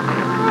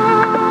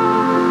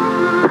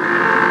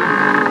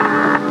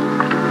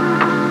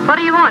 What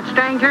do you want,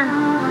 stranger?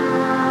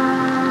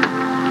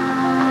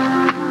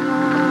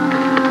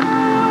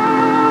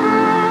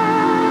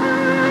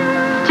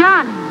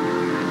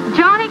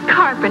 Johnny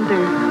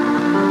Carpenter.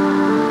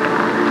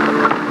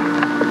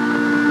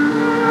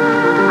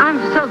 I'm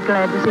so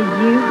glad to see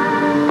you.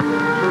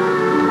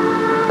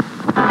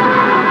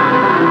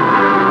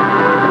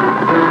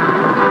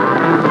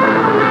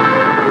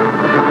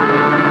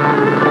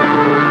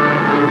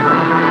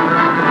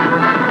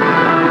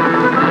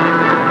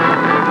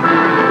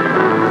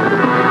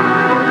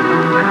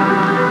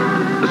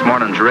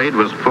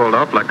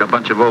 off like a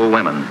bunch of old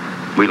women.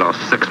 We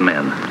lost 6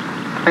 men.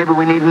 Maybe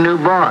we need a new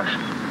boss.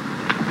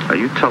 Are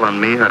you telling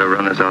me how to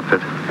run this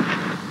outfit?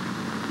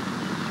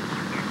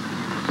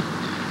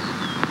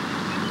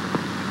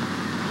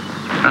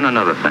 And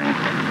another thing.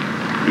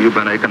 You've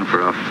been aching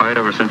for a fight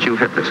ever since you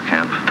hit this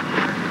camp.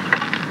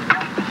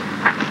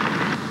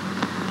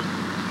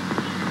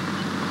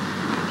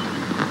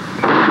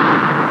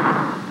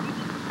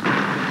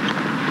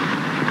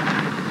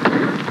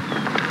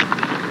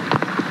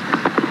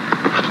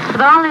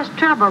 With all this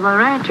trouble, the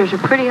ranchers are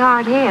pretty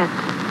hard hit.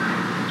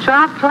 So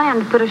I've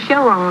planned to put a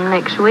show on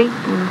next week,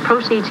 and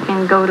proceeds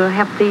can go to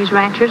help these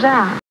ranchers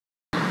out.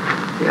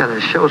 Yeah,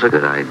 this show's a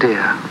good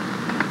idea.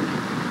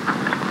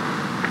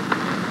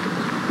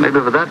 Maybe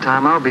by that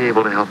time I'll be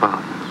able to help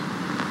out.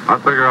 I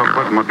figure I'll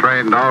put my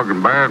trained dog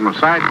and bear and my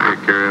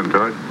sidekick here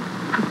into it.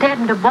 Ted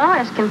and the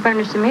boys can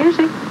furnish the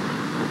music.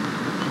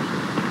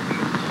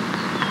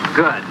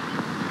 Good.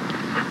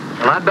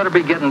 Well, I'd better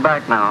be getting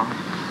back now.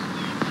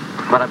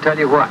 But I tell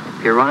you what,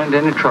 if you run into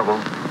any trouble,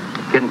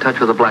 get in touch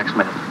with the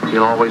blacksmith.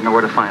 You'll always know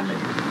where to find me.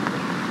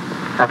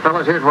 Now,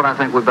 fellas, here's what I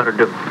think we'd better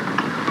do.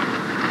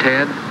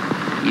 Ted,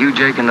 you,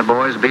 Jake, and the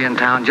boys be in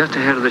town just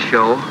ahead of the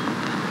show.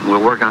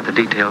 We'll work out the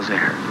details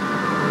there.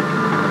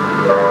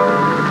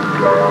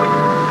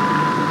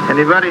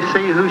 Anybody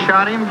see who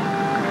shot him?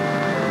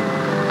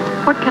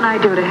 What can I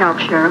do to help,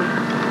 Sheriff?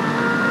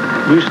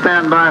 You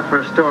stand by for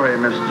a story,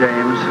 Miss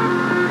James.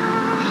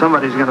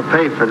 Somebody's going to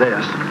pay for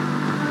this.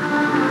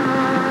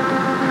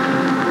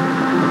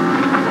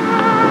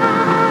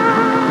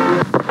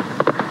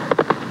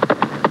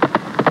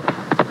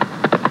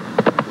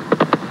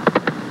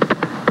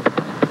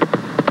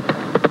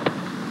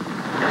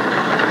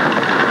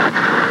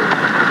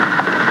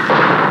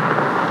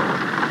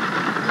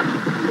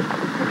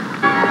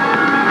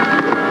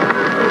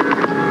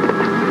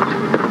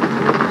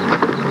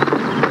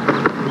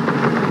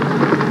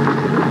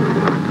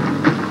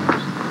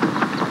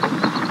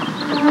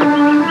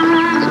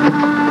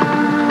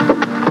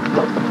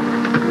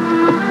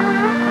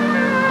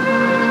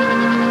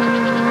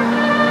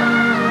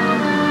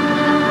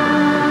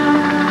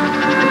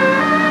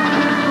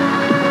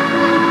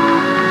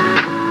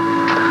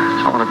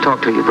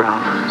 Talk to you,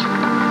 Brown.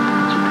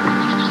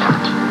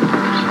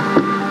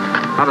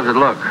 How does it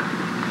look?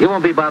 You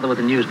won't be bothered with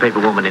the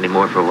newspaper woman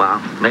anymore for a while.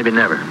 Maybe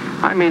never.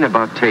 I mean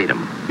about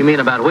Tatum. You mean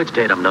about which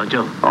Tatum, don't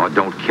you? Oh,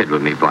 don't kid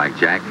with me,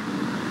 Blackjack.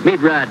 Meet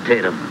Rod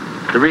Tatum.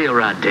 The real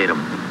Rod Tatum.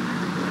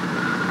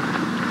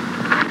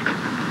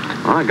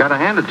 Well, I gotta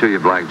hand it to you,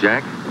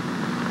 Blackjack.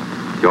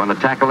 You want to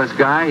tackle this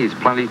guy? He's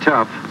plenty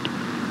tough.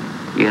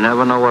 You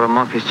never know what a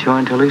monkey's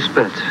chewing till he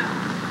spits.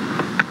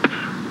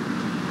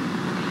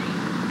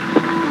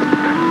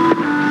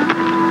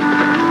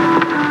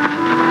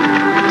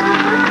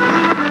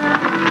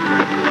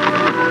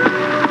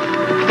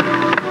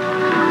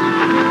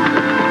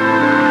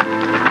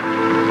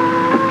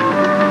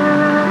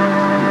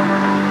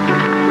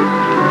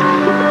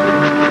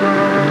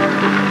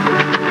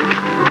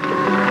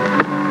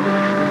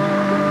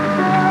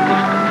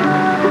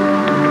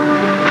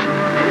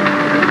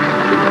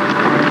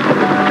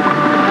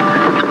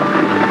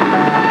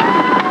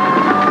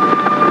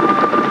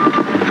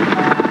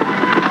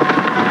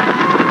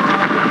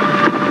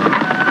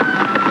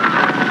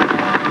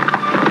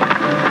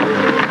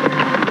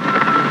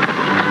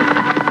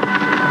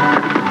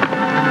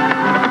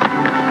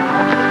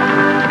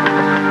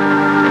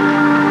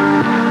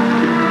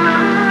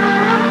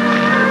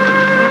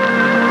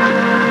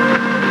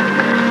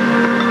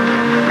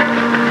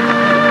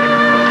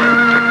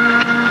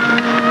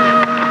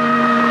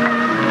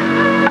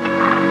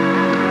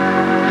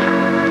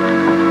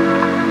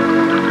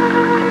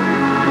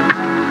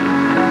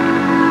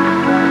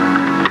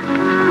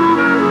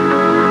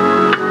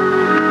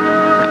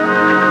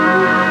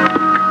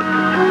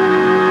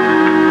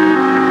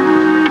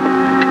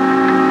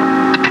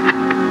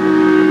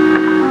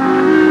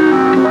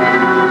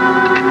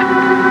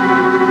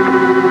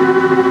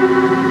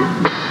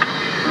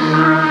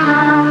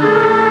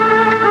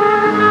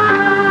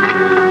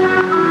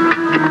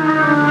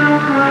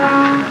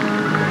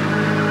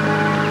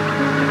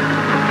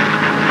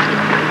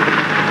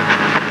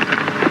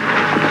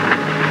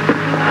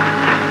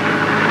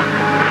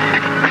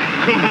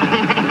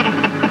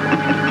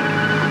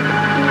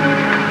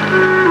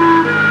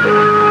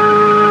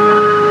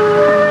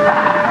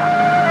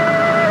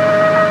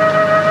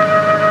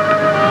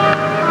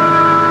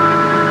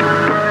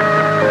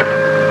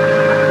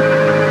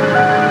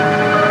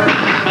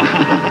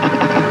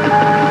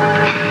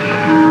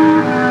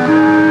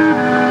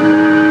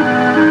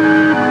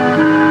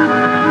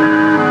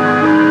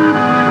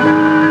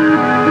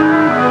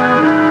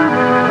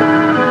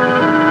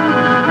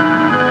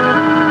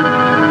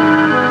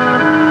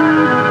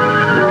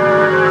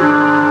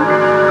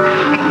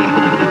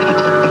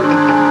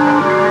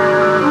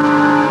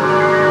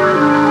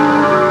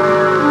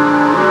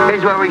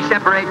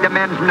 Separate the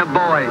men from the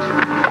boys.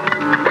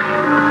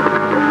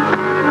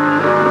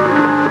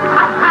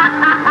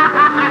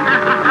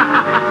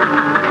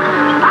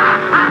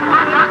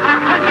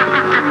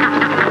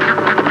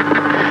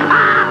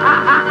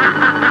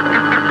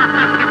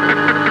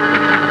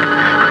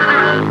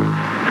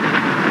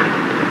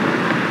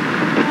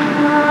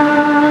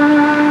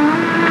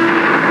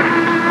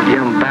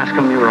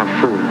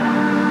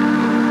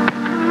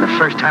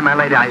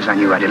 laid eyes on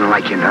you, I didn't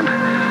like you none.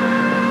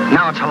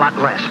 Now it's a lot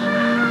less.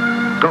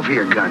 Go for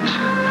your guns.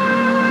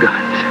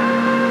 Guns.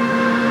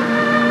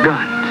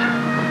 Guns.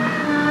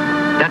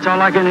 That's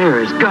all I can hear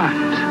is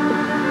guns.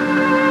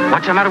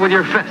 What's the matter with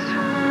your fists?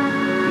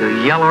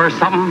 You yellow or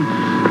something?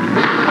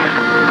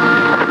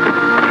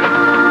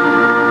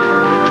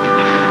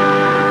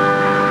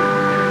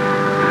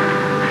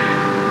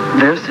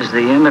 This is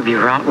the end of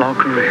your outlaw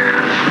career.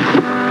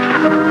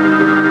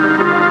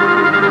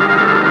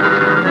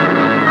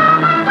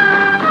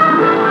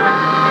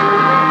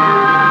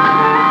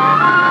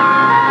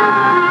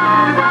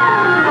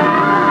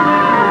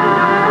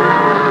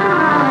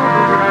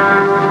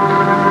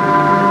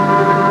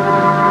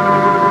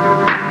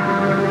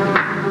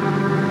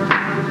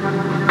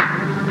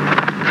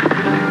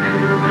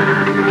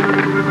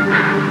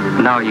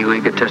 Now, you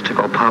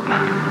egotistical pup.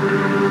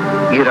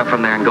 Get up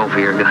from there and go for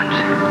your guns.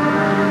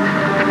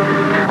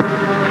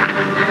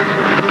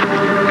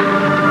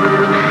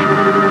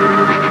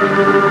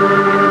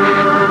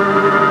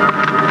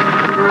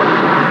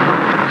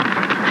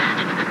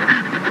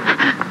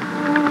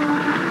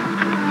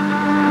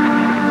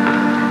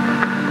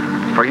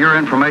 For your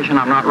information,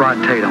 I'm not Rod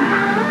Tatum.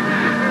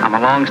 I'm a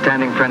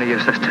long-standing friend of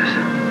your sister's.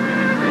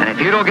 And if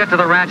you don't get to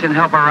the ranch and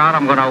help her out,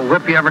 I'm going to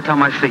whip you every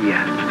time I see you.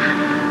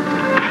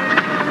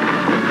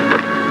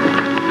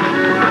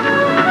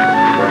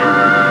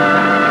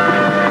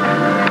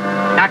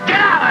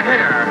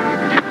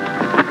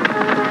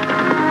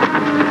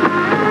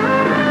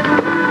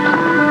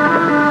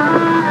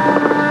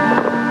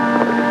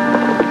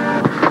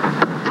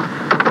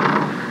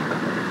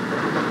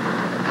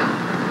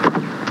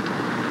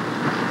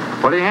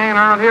 What are you hanging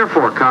around here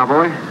for,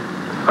 cowboy?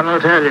 Well,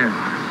 I'll tell you.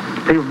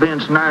 People being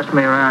so nice to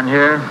me around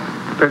here,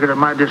 figured I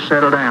might just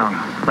settle down.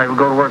 Maybe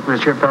go to work with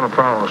this here fellow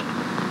Frost.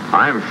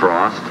 I'm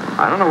Frost.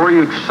 I don't know where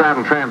you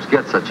saddle tramps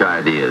get such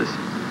ideas.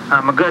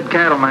 I'm a good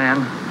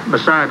cattleman.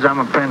 Besides, I'm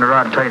a friend of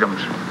Rod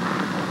Tatum's.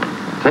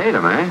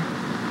 Tatum, eh?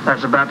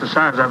 That's about the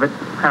size of it.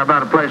 How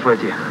about a place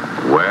with you?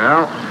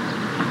 Well...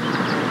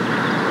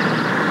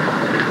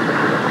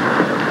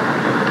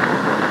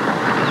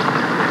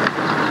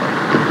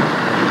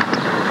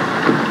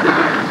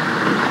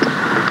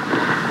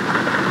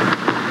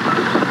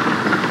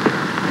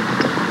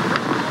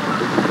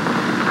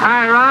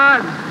 Hi,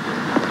 Rod.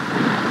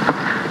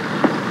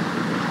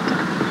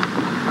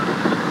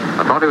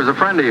 I thought he was a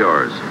friend of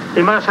yours.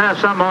 He must have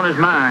something on his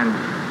mind.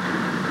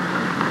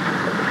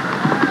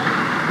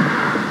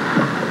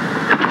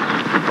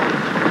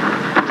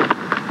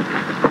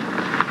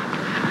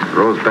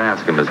 Rose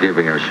Bascom is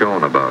giving her show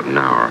in about an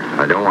hour.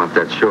 I don't want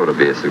that show to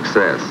be a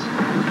success.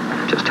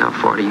 Just how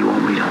far do you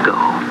want me to go?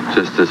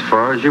 Just as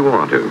far as you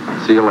want to.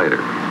 See you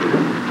later.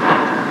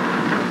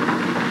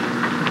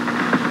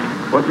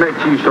 What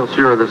makes you so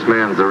sure this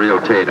man's the real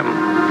Tatum?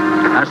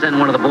 I sent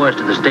one of the boys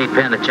to the state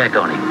pen to check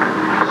on him.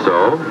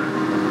 So?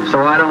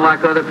 So I don't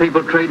like other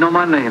people trading on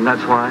my name,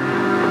 that's why.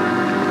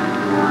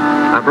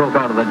 I broke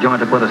out of the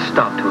joint to put a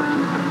stop to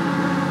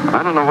it.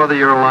 I don't know whether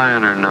you're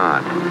lying or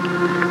not.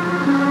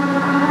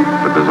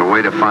 But there's a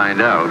way to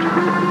find out.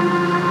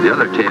 The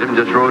other Tatum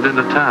just rode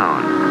into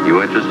town.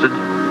 You interested?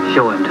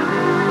 Show him to me.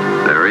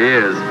 There he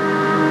is.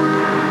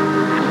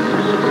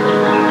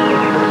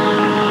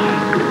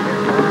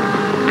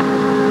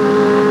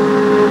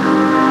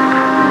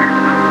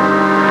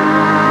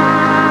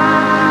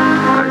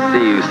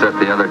 Set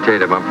the other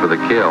Tatum up for the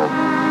kill.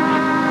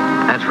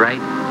 That's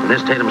right.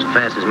 This Tatum's the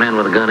fastest man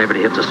with a gun ever to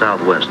hit the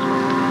Southwest.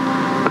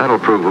 That'll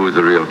prove who's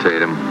the real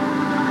Tatum.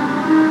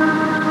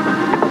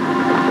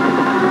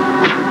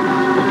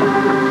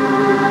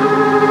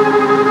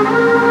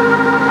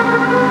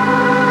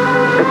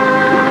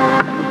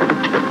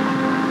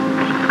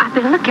 I've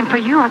been looking for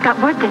you. I got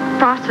word that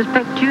Frost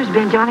suspects you's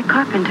been Johnny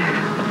Carpenter.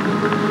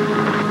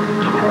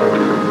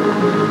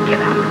 Get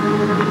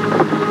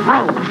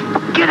out.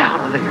 Rose, get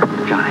out of there.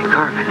 Johnny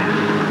Carpenter.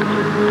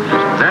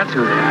 That's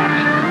who that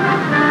is.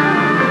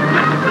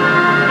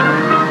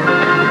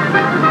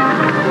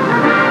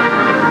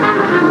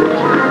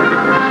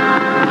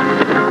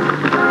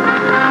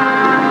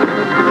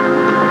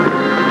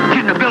 Get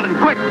in the building,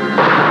 quick!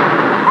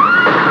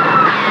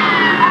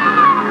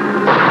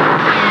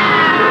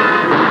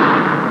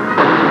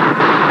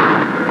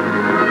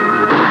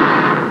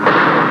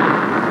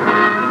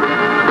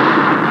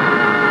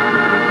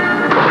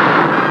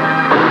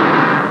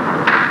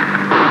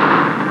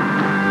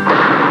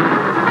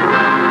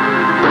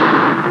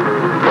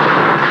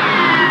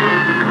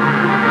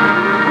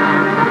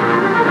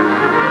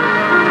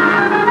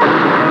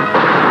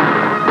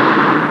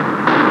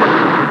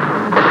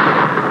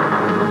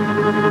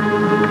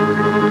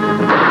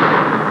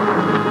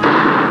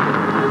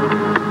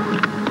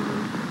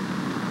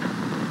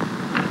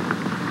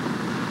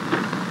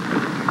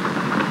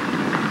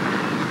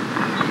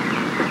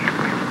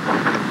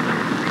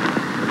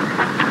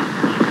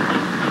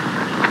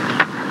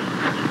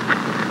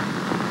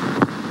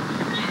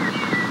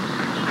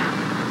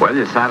 Well,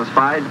 you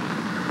satisfied?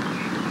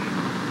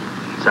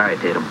 Sorry,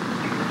 Tatum.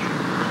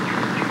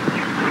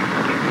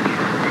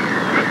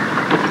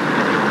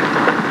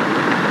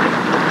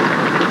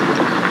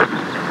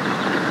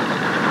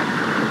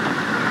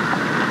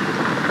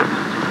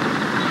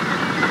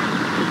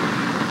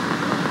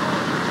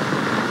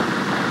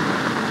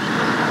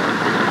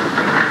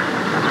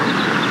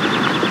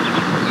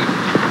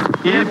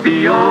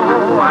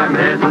 Yippee-oh, I'm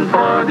heading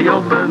for the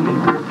open.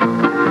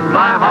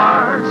 My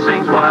heart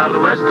sings wild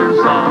western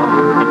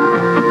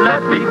song.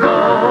 Let me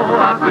go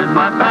out with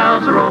my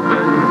pals are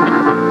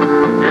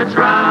open. It's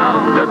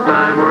round the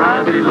time where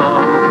I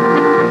belong.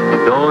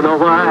 Don't know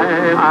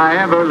why I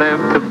ever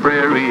left the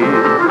prairie.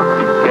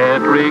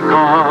 Can't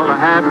recall a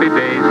happy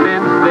day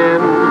since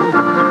then.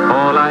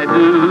 All I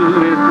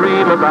do is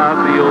dream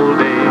about the old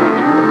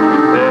days.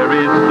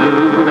 Very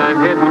soon I'm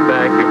heading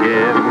back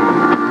again.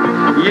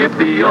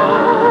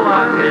 Yippee-oh,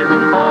 I'm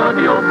heading for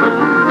the open.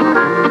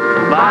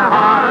 My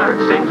heart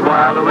sings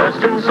wild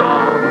western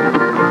song.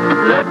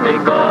 Let me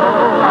go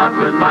out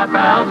with my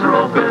pals are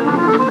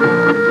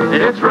open.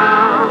 It's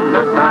round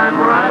the time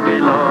where I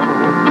belong.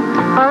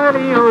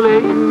 Ole, ole,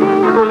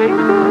 ole,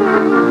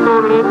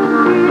 ole,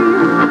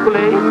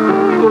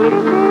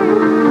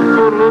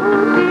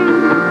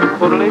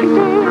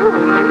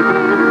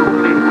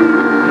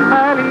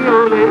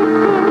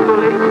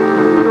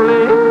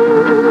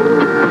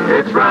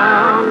 it's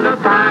round the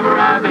time where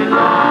I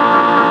belong.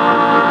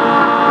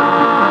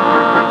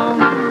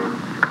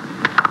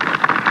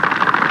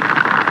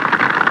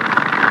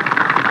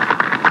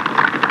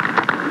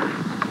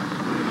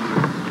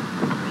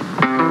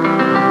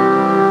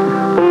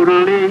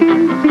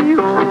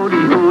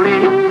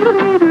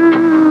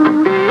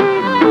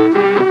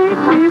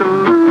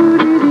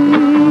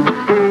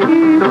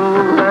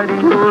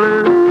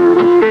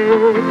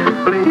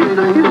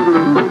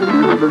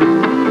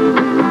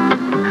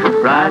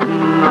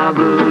 Riding my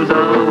blues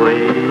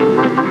away,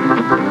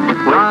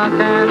 rock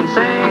and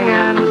sing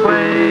and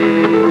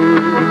sway.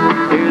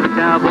 Hear the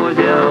cowboys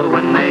yell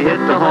when they hit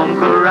the home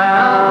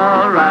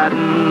corral,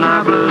 riding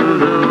our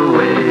blues away.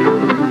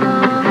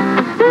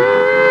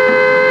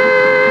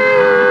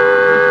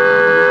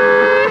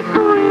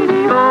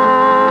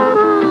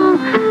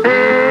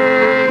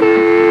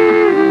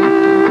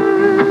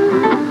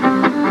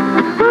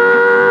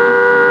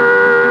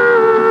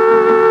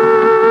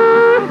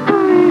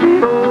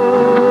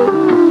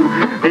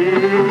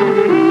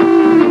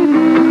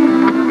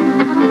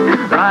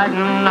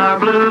 Riding our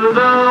blues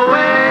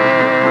away.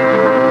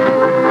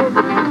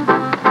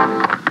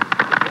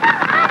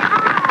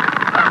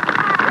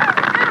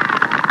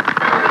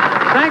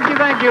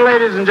 Thank you,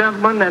 ladies and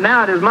gentlemen. And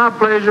now it is my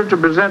pleasure to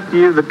present to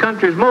you the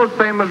country's most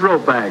famous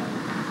rope act,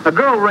 a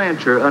girl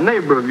rancher, a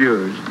neighbor of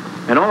yours,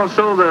 and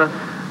also the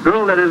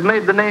girl that has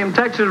made the name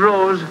Texas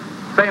Rose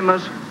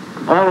famous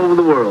all over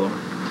the world.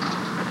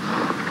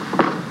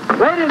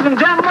 Ladies and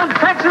gentlemen,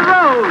 Texas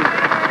Rose.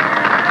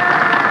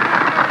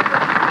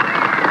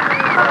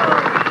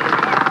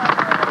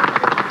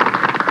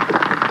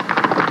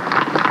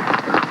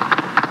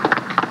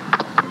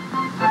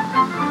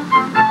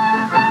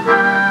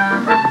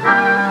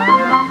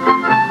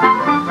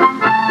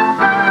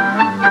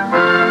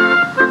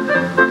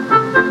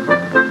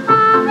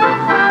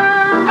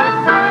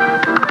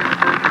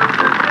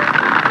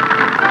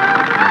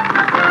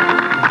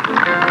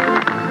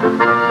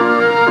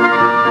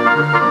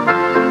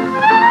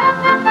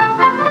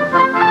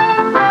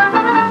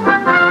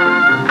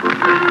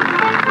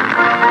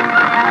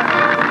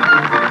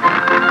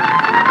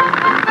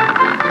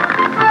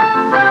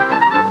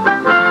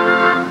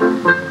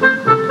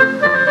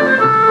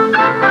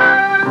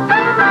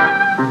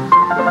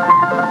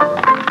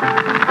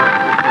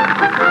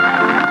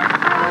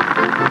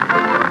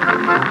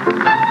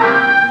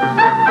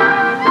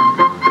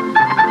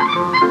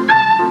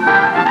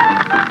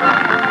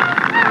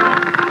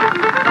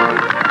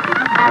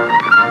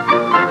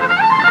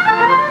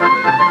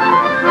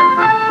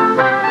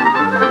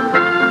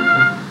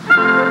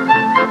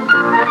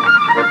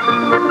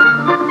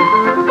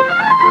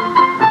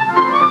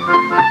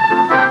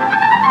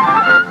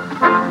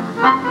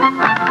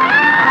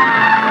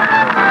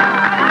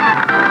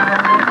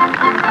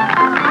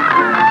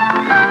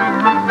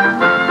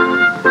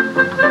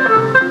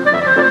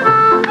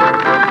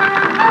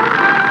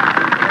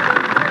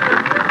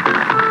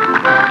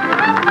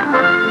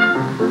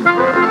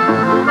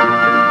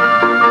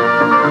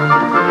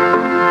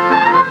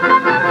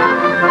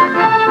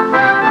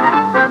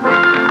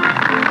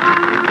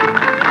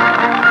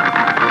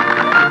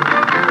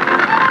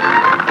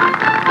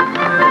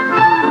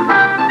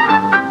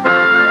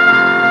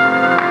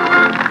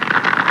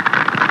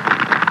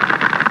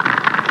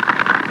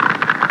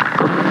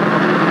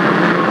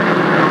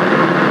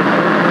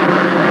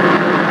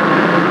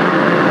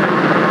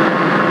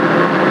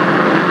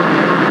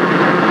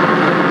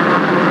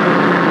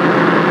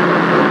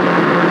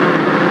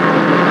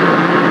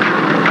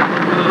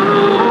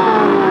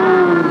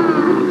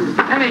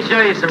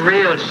 Some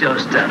real show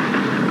stuff.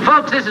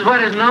 Folks, this is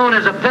what is known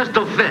as a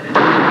pistol fit.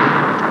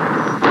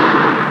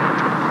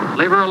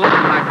 Leave her alone,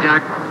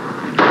 Blackjack.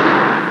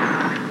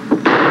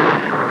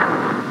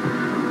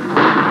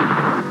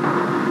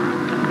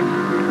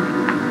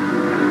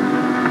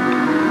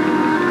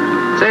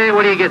 Say,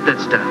 where do you get that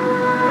stuff?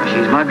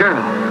 She's my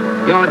girl.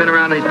 You only been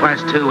around these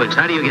past 2 weeks.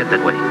 How do you get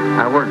that way?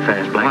 I work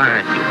fast, Black. All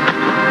right.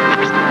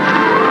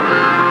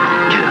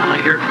 Get out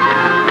of here.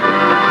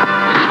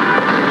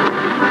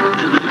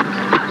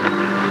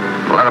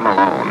 Let him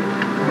alone.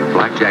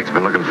 Blackjack's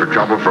been looking for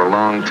trouble for a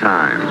long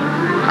time.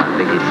 I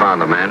think he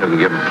found a man who can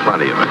give him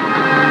plenty of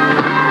it.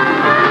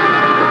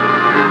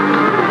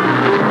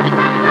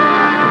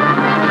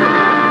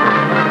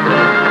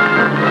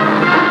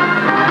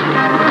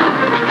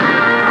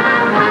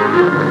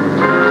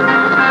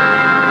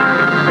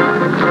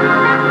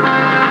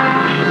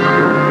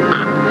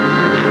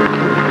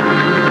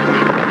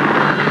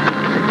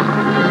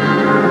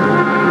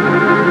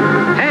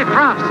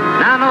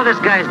 This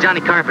guy's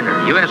Johnny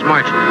Carpenter, U.S.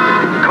 Marshal.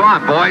 Come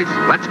on, boys.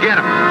 Let's get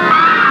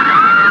him.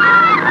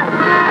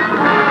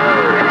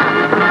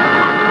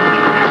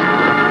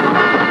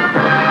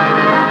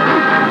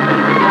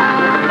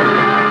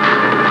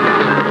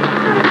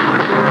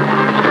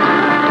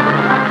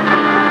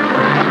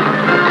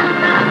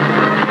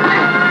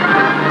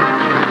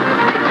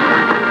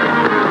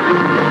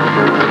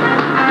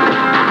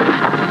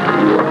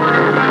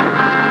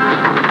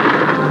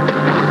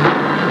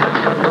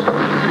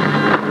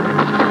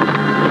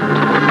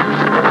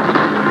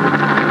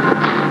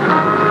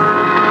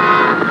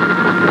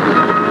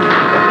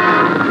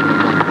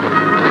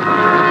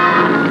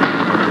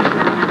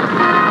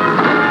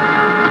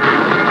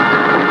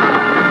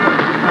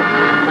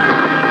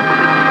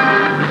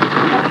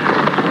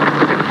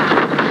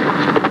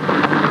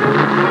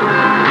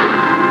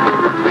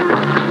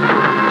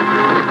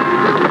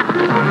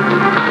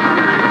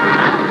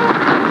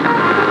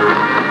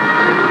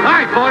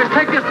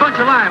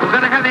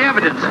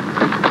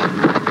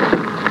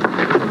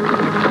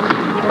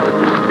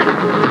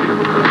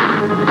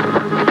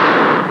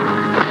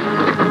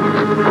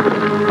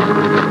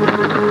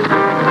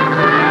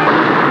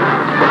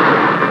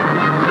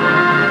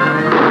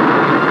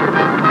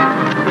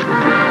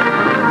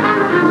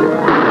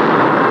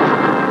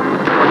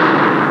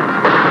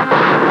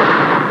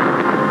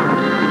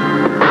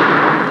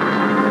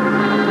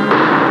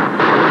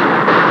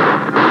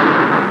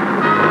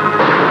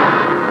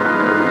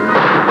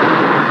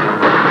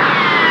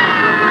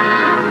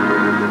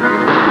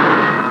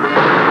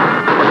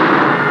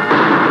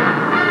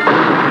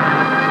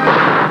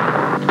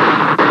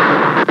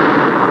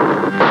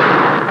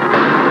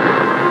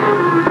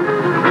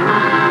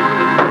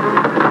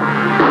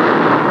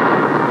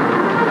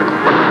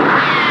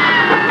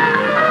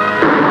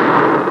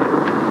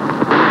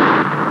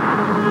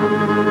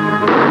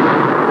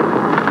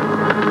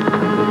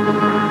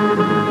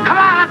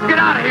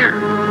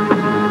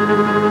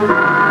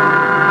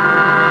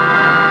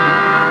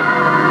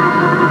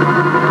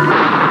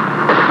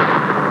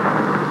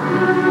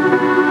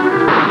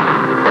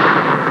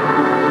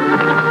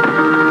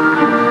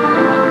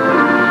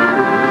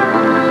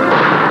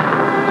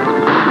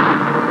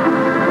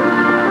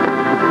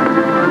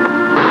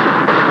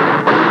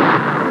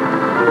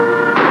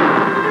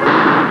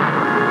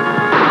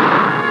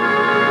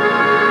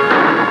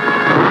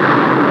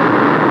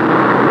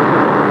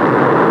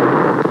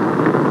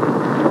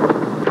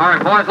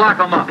 Boys, lock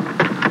them up.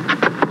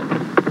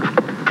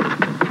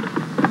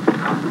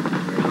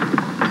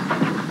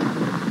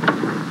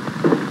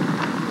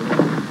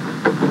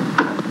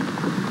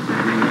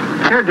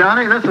 Here,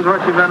 Johnny, this is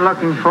what you've been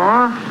looking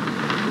for.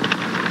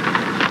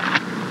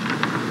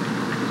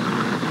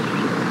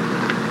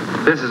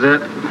 This is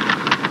it.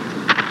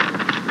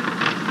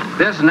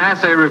 This is an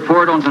assay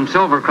report on some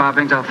silver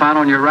croppings I found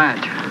on your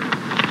ranch.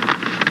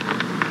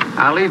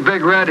 I'll leave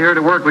Big Red here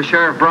to work with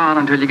Sheriff Braun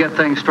until you get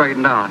things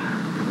straightened out.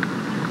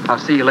 I'll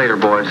see you later,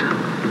 boys.